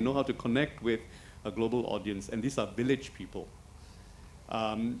words. They know how to connect with a global audience, and these are village people.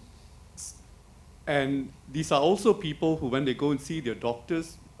 And these are also people who, when they go and see their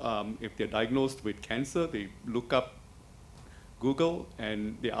doctors, if they're diagnosed with cancer, they look up Google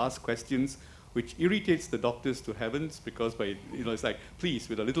and they ask questions, which irritates the doctors to heavens, because it's like, please,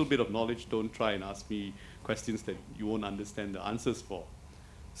 with a little bit of knowledge, don't try and ask me questions that you won't understand the answers for.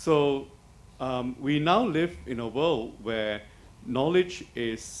 So we now live in a world where knowledge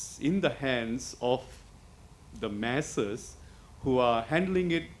is in the hands of the masses, who are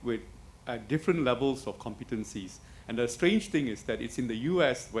handling it with different levels of competencies. And the strange thing is that it's in the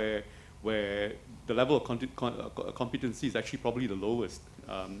US where the level of competency is actually probably the lowest,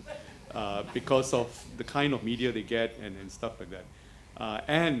 because of the kind of media they get and stuff like that.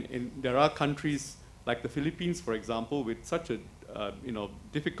 And there are countries like the Philippines, for example, with such a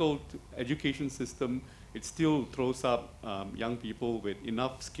difficult education system. It still throws up young people with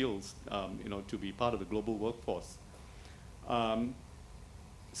enough skills, to be part of the global workforce.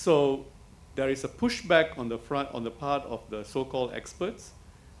 So there is a pushback on the part of the so-called experts,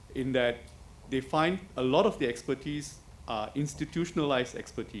 in that they find a lot of the expertise are institutionalized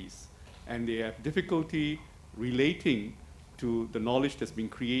expertise, and they have difficulty relating to the knowledge that's been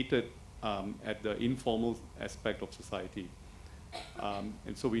created at the informal aspect of society.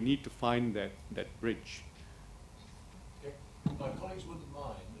 And so we need to find that bridge. Okay. My colleagues wouldn't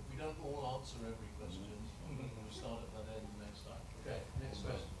mind if we don't all answer every question. We'll start at that end next time. Okay, next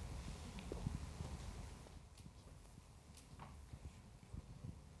question.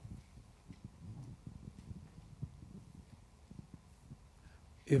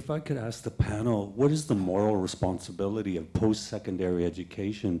 If I could ask the panel, what is the moral responsibility of post-secondary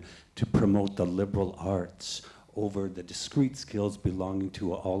education to promote the liberal arts over the discrete skills belonging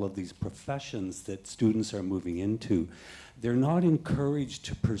to all of these professions that students are moving into? They're not encouraged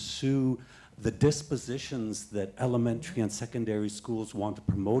to pursue the dispositions that elementary and secondary schools want to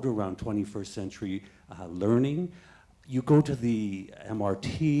promote around 21st century learning. You go to the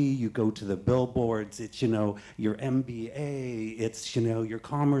MRT, you go to the billboards, it's, you know, your MBA, it's, you know, your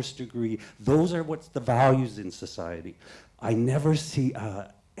commerce degree. Those are what's the values in society. I never see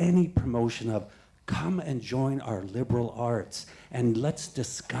any promotion of come and join our liberal arts and let's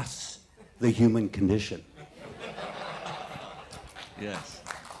discuss the human condition. Yes.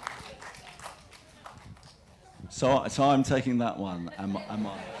 So I'm taking that one. Am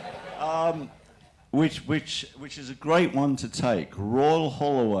I? Which is a great one to take. Royal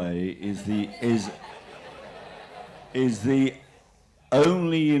Holloway is the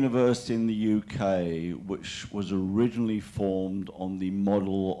only university in the UK which was originally formed on the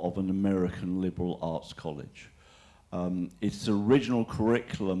model of an American liberal arts college. Its original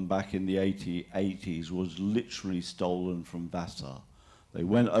curriculum back in the 80s was literally stolen from Vassar. They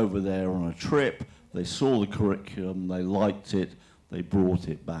went over there on a trip, they saw the curriculum, they liked it, they brought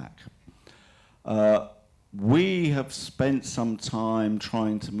it back. We have spent some time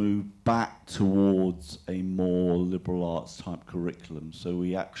trying to move back towards a more liberal arts type curriculum. So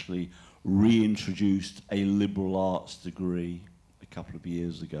we actually reintroduced a liberal arts degree a couple of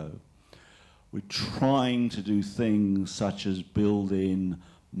years ago. We're trying to do things such as build in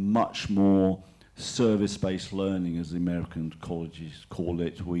much more service-based learning, as the American colleges call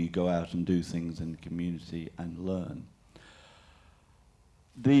it, where you go out and do things in the community and learn.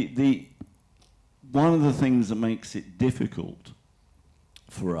 One of the things that makes it difficult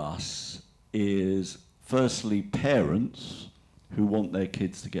for us is, firstly, parents who want their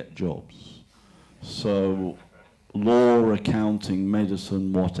kids to get jobs. So law, accounting,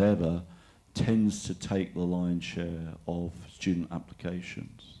 medicine, whatever, tends to take the lion's share of student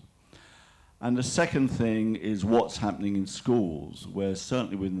applications. And the second thing is what's happening in schools, where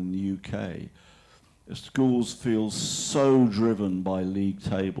certainly within the UK, schools feel so driven by league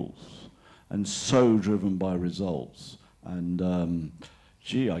tables and so driven by results. And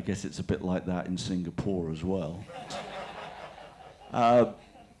gee, I guess it's a bit like that in Singapore as well. That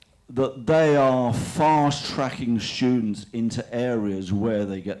they are fast-tracking students into areas where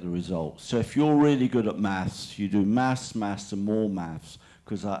they get the results. So if you're really good at maths, you do maths, and more maths,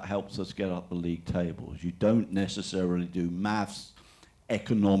 because that helps us get up the league tables. You don't necessarily do maths,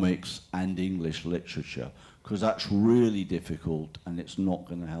 economics, and English literature, because that's really difficult and it's not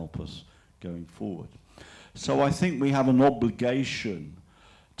going to help us going forward. So I think we have an obligation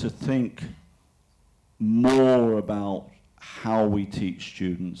to think more about how we teach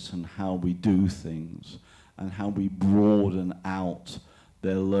students and how we do things and how we broaden out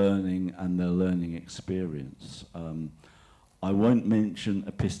their learning and their learning experience. I won't mention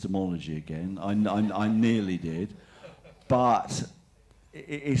epistemology again. I nearly did, but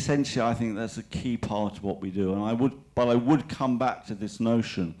essentially I think that's a key part of what we do. And I would come back to this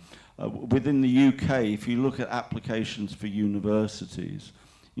notion. Within the UK, if you look at applications for universities,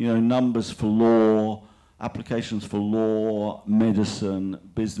 you know, numbers for law, applications for law, medicine,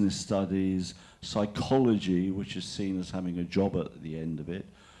 business studies, psychology, which is seen as having a job at the end of it.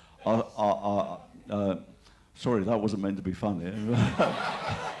 Sorry, that wasn't meant to be funny.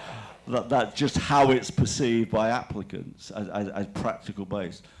 That's just how it's perceived by applicants as practical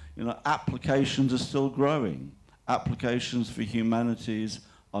based. You know, applications are still growing. Applications for humanities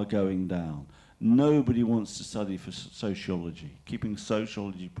are going down. Nobody wants to study for sociology. Keeping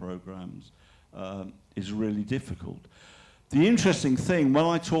sociology programs is really difficult. The interesting thing, when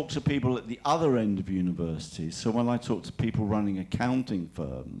I talk to people at the other end of universities, so when I talk to people running accounting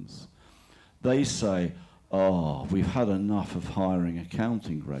firms, they say, oh, we've had enough of hiring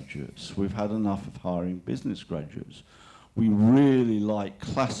accounting graduates. We've had enough of hiring business graduates. We really like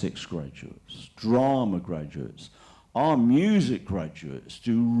classics graduates, drama graduates. Our music graduates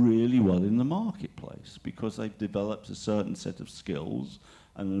do really well in the marketplace because they've developed a certain set of skills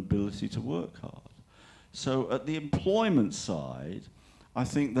and an ability to work hard. So at the employment side, I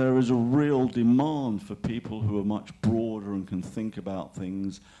think there is a real demand for people who are much broader and can think about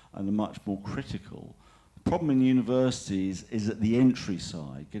things and are much more critical. The problem in universities is at the entry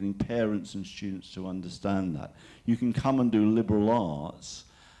side, getting parents and students to understand that. You can come and do liberal arts,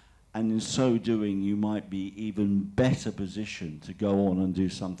 and in so doing, you might be even better positioned to go on and do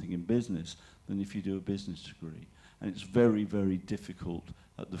something in business than if you do a business degree. And it's very, very difficult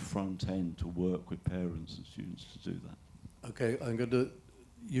at the front end to work with parents and students to do that. Okay, I'm going to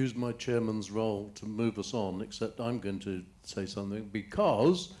use my chairman's role to move us on, except I'm going to say something,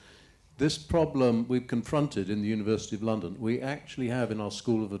 because this problem we've confronted in the University of London, we actually have in our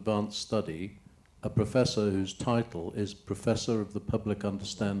School of Advanced Study a professor whose title is Professor of the Public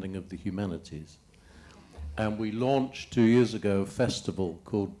Understanding of the Humanities. And we launched 2 years ago a festival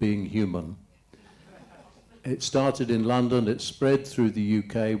called Being Human. It started in London, it spread through the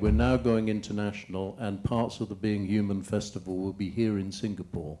UK, we're now going international, and parts of the Being Human Festival will be here in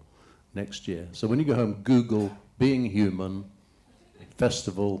Singapore next year. So when you go home, Google Being Human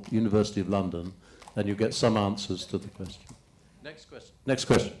Festival, University of London, and you get some answers to the question. Next question. Next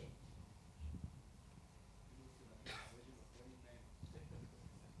question.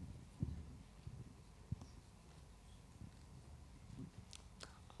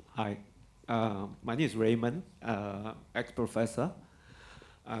 Hi, my name is Raymond, ex-professor.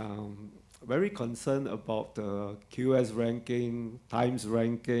 Very concerned about the QS ranking, Times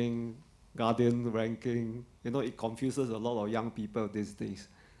ranking, Guardian ranking. You know, it confuses a lot of young people these days.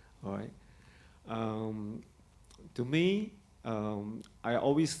 All right. To me, I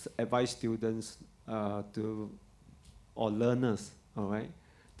always advise students or learners, all right,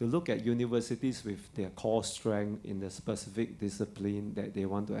 to look at universities with their core strength in the specific discipline that they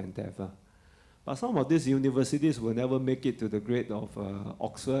want to endeavor. But some of these universities will never make it to the grade of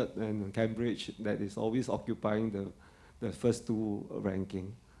Oxford and Cambridge that is always occupying the first two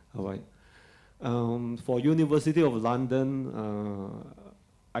ranking. All right. For University of London,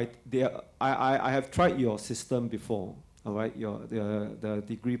 I have tried your system before. All right, the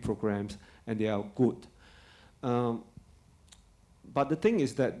degree programs, and they are good. But the thing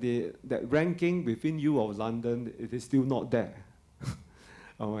is that that ranking within U of London, it is still not there.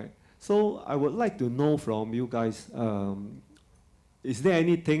 All right. So I would like to know from you guys, is there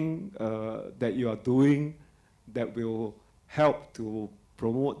anything that you are doing that will help to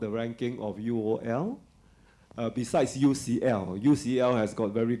promote the ranking of UOL? Besides UCL. UCL has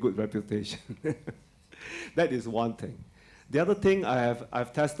got very good reputation. That is one thing. The other thing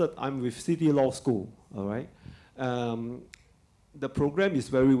I've tested, I'm with City Law School, all right? The program is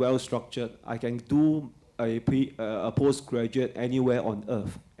very well structured. I can do a postgraduate anywhere on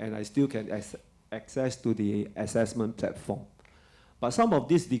earth, and I still can access to the assessment platform. But some of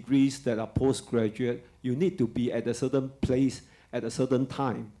these degrees that are postgraduate, you need to be at a certain place at a certain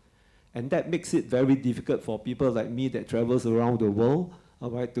time. And that makes it very difficult for people like me that travels around the world, all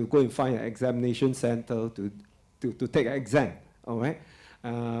right, to go and find an examination center to take an exam, all right?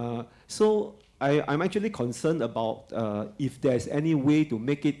 So I'm actually concerned about if there's any way to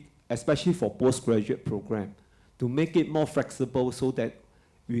make it, especially for postgraduate program, to make it more flexible so that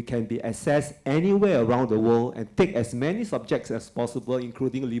we can be assessed anywhere around the world and take as many subjects as possible,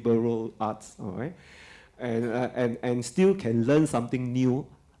 including liberal arts, all right? And still can learn something new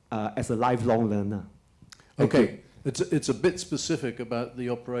as a lifelong learner. Okay, it's a bit specific about the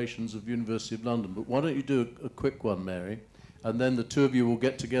operations of University of London, but why don't you do a quick one, Mary, and then the two of you will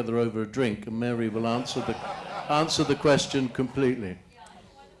get together over a drink, and Mary will answer the question completely.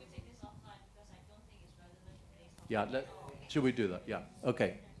 Yeah, should we do that? Yeah,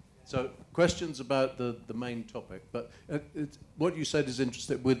 okay. So questions about the main topic, but what you said is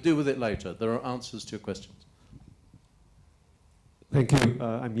interesting. We'll deal with it later. There are answers to your questions. Thank you.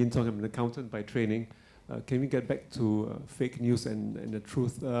 I'm Yin Tong. I'm an accountant by training. Can we get back to fake news and the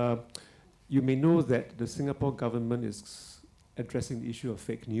truth? You may know that the Singapore government is addressing the issue of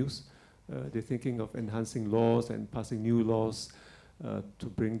fake news. They're thinking of enhancing laws and passing new laws to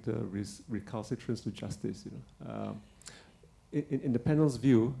bring the recalcitrants to justice. You know. In the panel's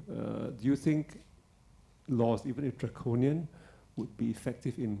view, do you think laws, even if draconian, would be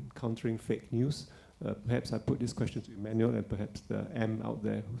effective in countering fake news? Perhaps I put this question to Emmanuel and perhaps the M out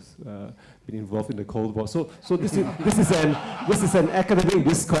there who's been involved in the Cold War. So this is an academic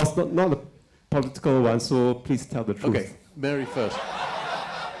discourse, not a political one. So please tell the truth. Okay, Mary first.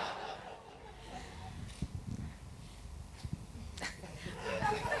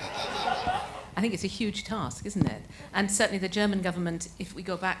 I think it's a huge task, isn't it? And certainly the German government, if we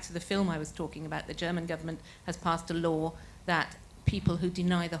go back to the film I was talking about, the German government has passed a law that people who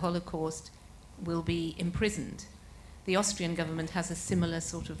deny the Holocaust will be imprisoned. The Austrian government has a similar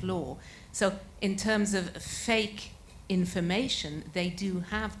sort of law. So in terms of fake information, they do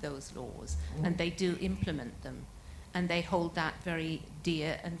have those laws and they do implement them. And they hold that very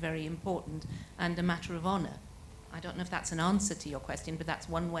dear and very important and a matter of honor. I don't know if that's an answer to your question, but that's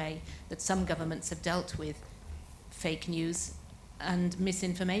one way that some governments have dealt with fake news and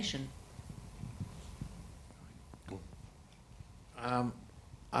misinformation.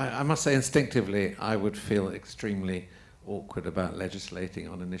 I must say instinctively I would feel extremely awkward about legislating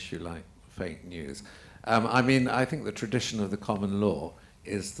on an issue like fake news. I mean, I think the tradition of the common law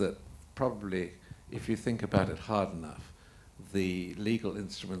is that probably, if you think about it hard enough, the legal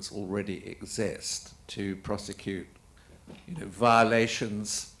instruments already exist to prosecute, you know,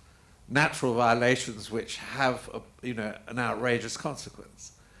 violations, natural violations which have, you know, an outrageous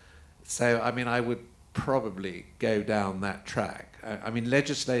consequence. So, I mean, I would probably go down that track. I mean,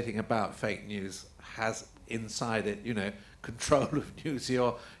 legislating about fake news has inside it, you know, control of news.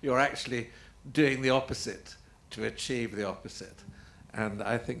 You're actually doing the opposite to achieve the opposite. And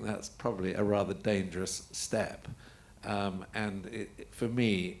I think that's probably a rather dangerous step. And for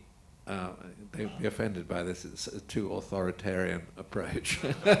me, don't be offended by this, it's a too authoritarian approach.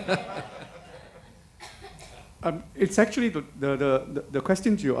 It's actually the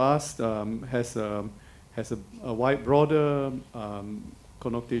questions you asked has a wide, broader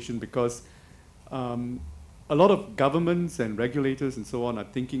connotation, because a lot of governments and regulators and so on are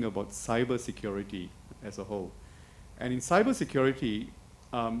thinking about cyber security as a whole. And in cyber security,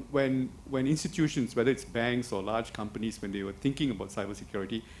 when institutions, whether it's banks or large companies, when they were thinking about cyber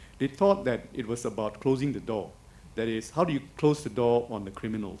security, they thought that it was about closing the door. That is, how do you close the door on the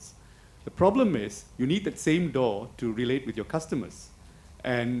criminals? The problem is, you need that same door to relate with your customers.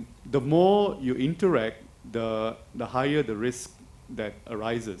 And the more you interact, the higher the risk that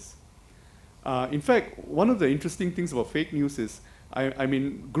arises. In fact, one of the interesting things about fake news is, I'm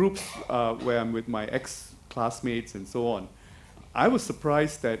in groups where I'm with my ex-classmates and so on. I was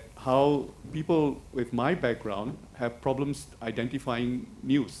surprised at how people with my background have problems identifying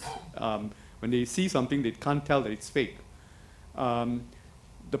news. When they see something, they can't tell that it's fake.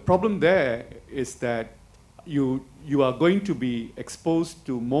 The problem there is that you are going to be exposed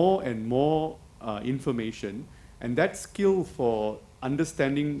to more and more information, and that skill for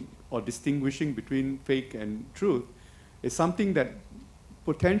understanding or distinguishing between fake and truth is something that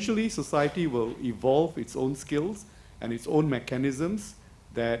potentially society will evolve its own skills and its own mechanisms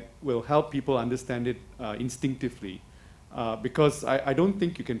that will help people understand it instinctively. Because I don't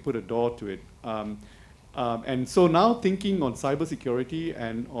think you can put a door to it. And so now thinking on cybersecurity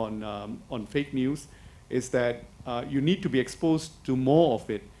and on fake news is that you need to be exposed to more of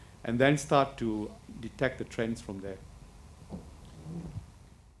it and then start to detect the trends from there.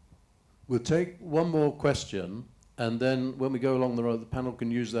 We'll take one more question, and then when we go along the road, the panel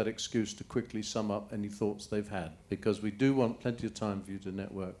can use that excuse to quickly sum up any thoughts they've had, because we do want plenty of time for you to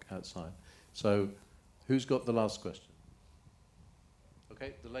network outside. So who's got the last question?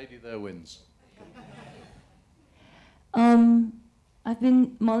 Okay, the lady there wins. I've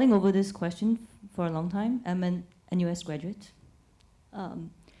been mulling over this question for a long time. I'm an NUS graduate.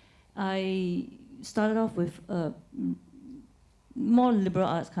 I started off with a more liberal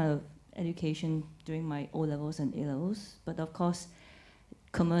arts kind of education during my O-levels and A-levels, but of course,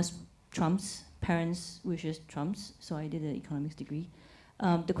 commerce trumps, parents' wishes trumps, so I did an economics degree.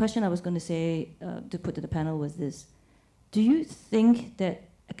 The question I was going to say, to put to the panel was this: do you think that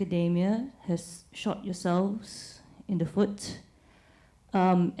academia has shot yourselves in the foot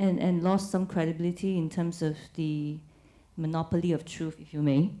and lost some credibility in terms of the monopoly of truth, if you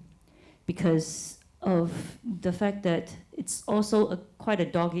may, because of the fact that it's also quite a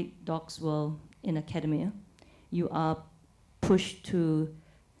dog-eat-dog's world in academia? You are pushed to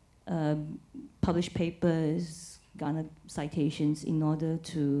publish papers, garner citations in order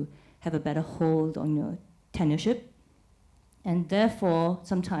to have a better hold on your tenureship. And therefore,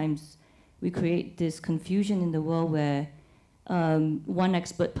 sometimes we create this confusion in the world where one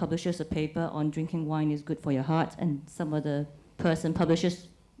expert publishes a paper on drinking wine is good for your heart, and some other person publishes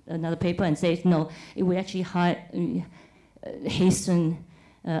another paper and says, no, it would actually hasten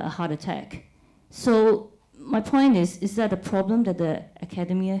a heart attack. So my point is that a problem that the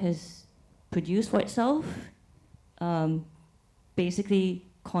academia has produced for itself? Basically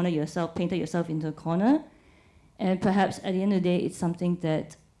painted yourself into a corner, and perhaps at the end of the day, it's something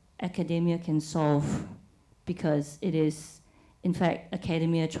that academia can solve, because it is, in fact,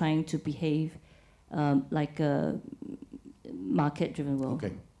 academia trying to behave like a market-driven world.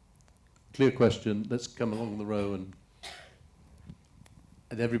 Okay. Clear question. Let's come along the row, and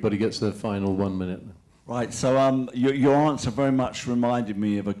everybody gets their final 1 minute. Right, so your answer very much reminded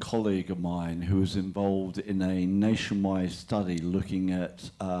me of a colleague of mine who was involved in a nationwide study looking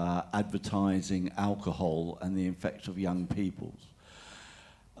at advertising alcohol and the effect of young people.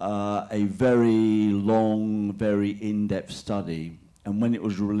 A very long, very in-depth study, and when it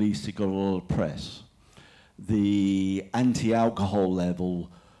was released, it got a lot of press. The anti-alcohol level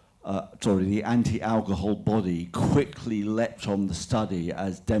the anti-alcohol body quickly leapt on the study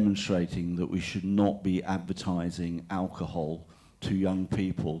as demonstrating that we should not be advertising alcohol to young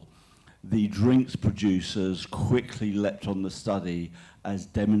people. The drinks producers quickly leapt on the study as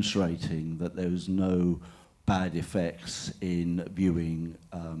demonstrating that there was no bad effects in viewing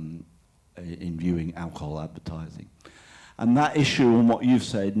alcohol advertising. And that issue and what you've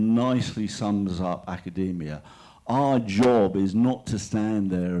said nicely sums up academia. Our job is not to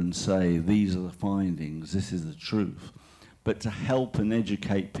stand there and say, these are the findings, this is the truth, but to help and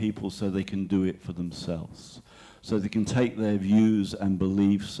educate people so they can do it for themselves. So they can take their views and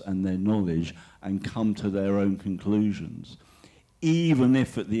beliefs and their knowledge and come to their own conclusions, even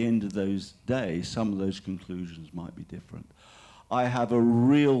if at the end of those days, some of those conclusions might be different. I have a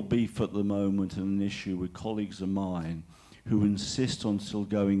real beef at the moment and an issue with colleagues of mine who insist on still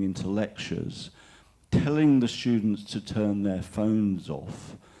going into lectures, telling the students to turn their phones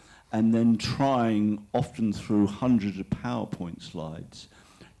off, and then trying, often through hundreds of PowerPoint slides,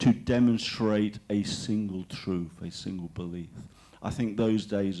 to demonstrate a single truth, a single belief. I think those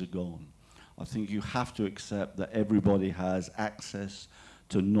days are gone. I think you have to accept that everybody has access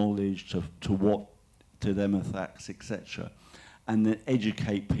to knowledge, to them facts, etc., and then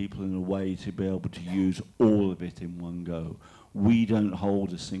educate people in a way to be able to use all of it in one go. We don't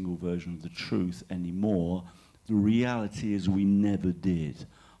hold a single version of the truth anymore. The reality is we never did.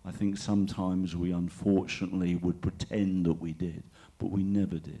 I think sometimes we unfortunately would pretend that we did, but we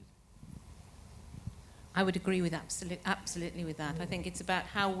never did. I would agree with absolutely with that. I think it's about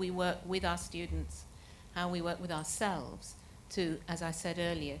how we work with our students, how we work with ourselves to, as I said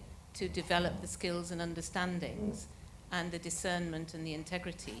earlier, to develop the skills and understandings and the discernment and the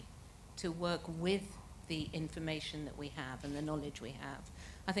integrity to work with the information that we have and the knowledge we have.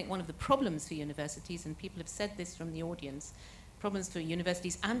 I think one of the problems for universities, and people have said this from the audience, problems for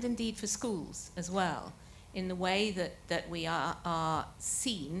universities and indeed for schools as well, in the way that we are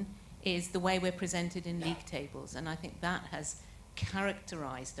seen is the way we're presented in league tables. And I think that has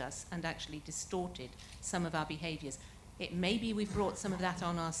characterized us and actually distorted some of our behaviors. It may be we've brought some of that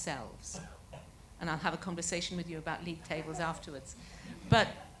on ourselves. And I'll have a conversation with you about league tables afterwards. But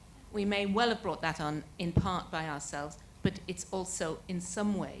we may well have brought that on in part by ourselves, but it's also in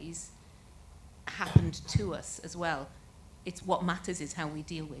some ways happened to us as well. It's what matters is how we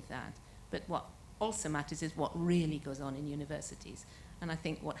deal with that. But what also matters is what really goes on in universities. And I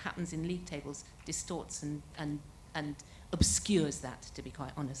think what happens in league tables distorts and obscures that, to be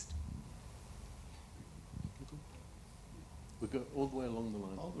quite honest. We go all the way along the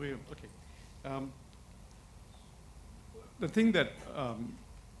line. All the way, okay. The thing that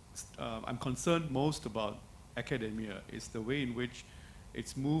I'm concerned most about academia is the way in which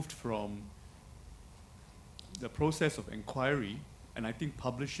it's moved from the process of inquiry, and I think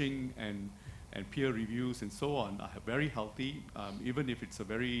publishing and peer reviews and so on are very healthy, even if it's a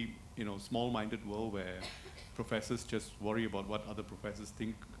very small-minded world where professors just worry about what other professors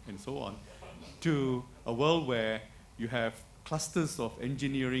think and so on, to a world where you have clusters of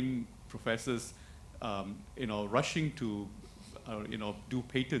engineering professors rushing to do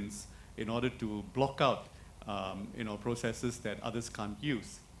patents in order to block out processes that others can't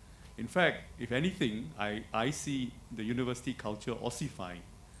use. In fact, if anything, I see the university culture ossifying.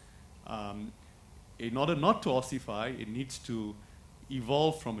 In order not to ossify, it needs to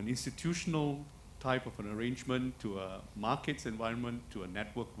evolve from an institutional type of an arrangement to a markets environment to a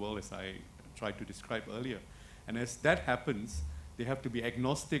network world, as I tried to describe earlier. And as that happens, they have to be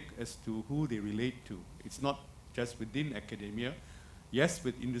agnostic as to who they relate to. It's not just within academia, yes,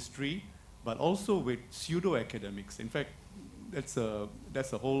 with industry, but also with pseudo-academics. In fact, that's a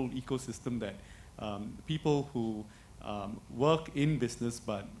whole ecosystem that people who work in business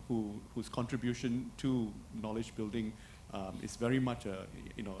but whose contribution to knowledge building is very much a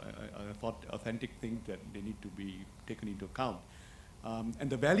authentic thing that they need to be taken into account. And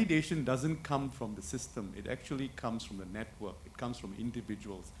the validation doesn't come from the system. It actually comes from the network. It comes from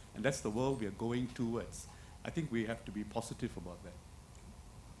individuals. And that's the world we are going towards. I think we have to be positive about that.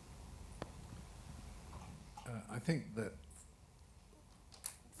 I think that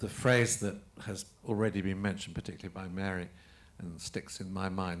the phrase that has already been mentioned, particularly by Mary, and sticks in my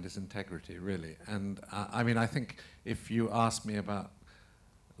mind, is integrity, really. And I mean, I think if you ask me about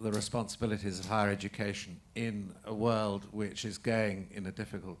the responsibilities of higher education in a world which is going in a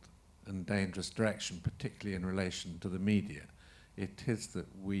difficult and dangerous direction, particularly in relation to the media, it is that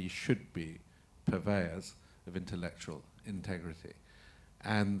we should be purveyors of intellectual integrity.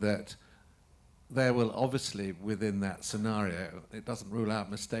 And that there will obviously, within that scenario, it doesn't rule out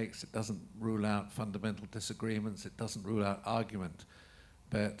mistakes, it doesn't rule out fundamental disagreements, it doesn't rule out argument,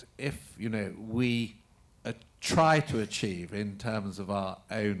 But if, you know, we try to achieve, in terms of our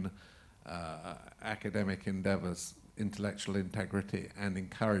own academic endeavours, intellectual integrity, and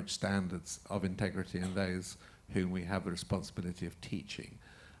encourage standards of integrity in those whom we have the responsibility of teaching,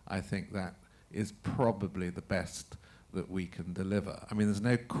 I think that is probably the best that we can deliver. I mean, there's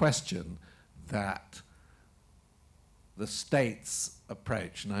no question that the state's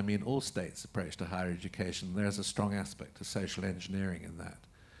approach, and I mean all states' approach to higher education, there's a strong aspect of social engineering in that.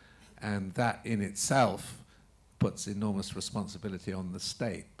 And that in itself puts enormous responsibility on the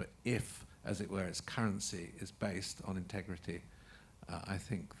state. But if, as it were, its currency is based on integrity, I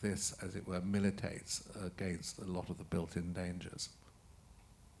think this, as it were, militates against a lot of the built-in dangers.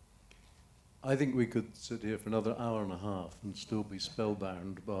 I think we could sit here for another hour and a half and still be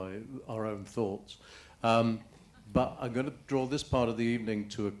spellbound by our own thoughts. But I'm going to draw this part of the evening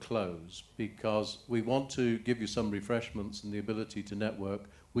to a close because we want to give you some refreshments and the ability to network.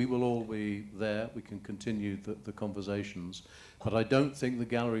 We will all be there. We can continue the conversations. But I don't think the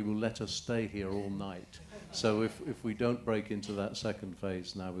gallery will let us stay here all night. So if we don't break into that second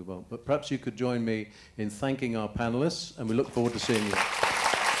phase now, we won't. But perhaps you could join me in thanking our panelists, and we look forward to seeing you.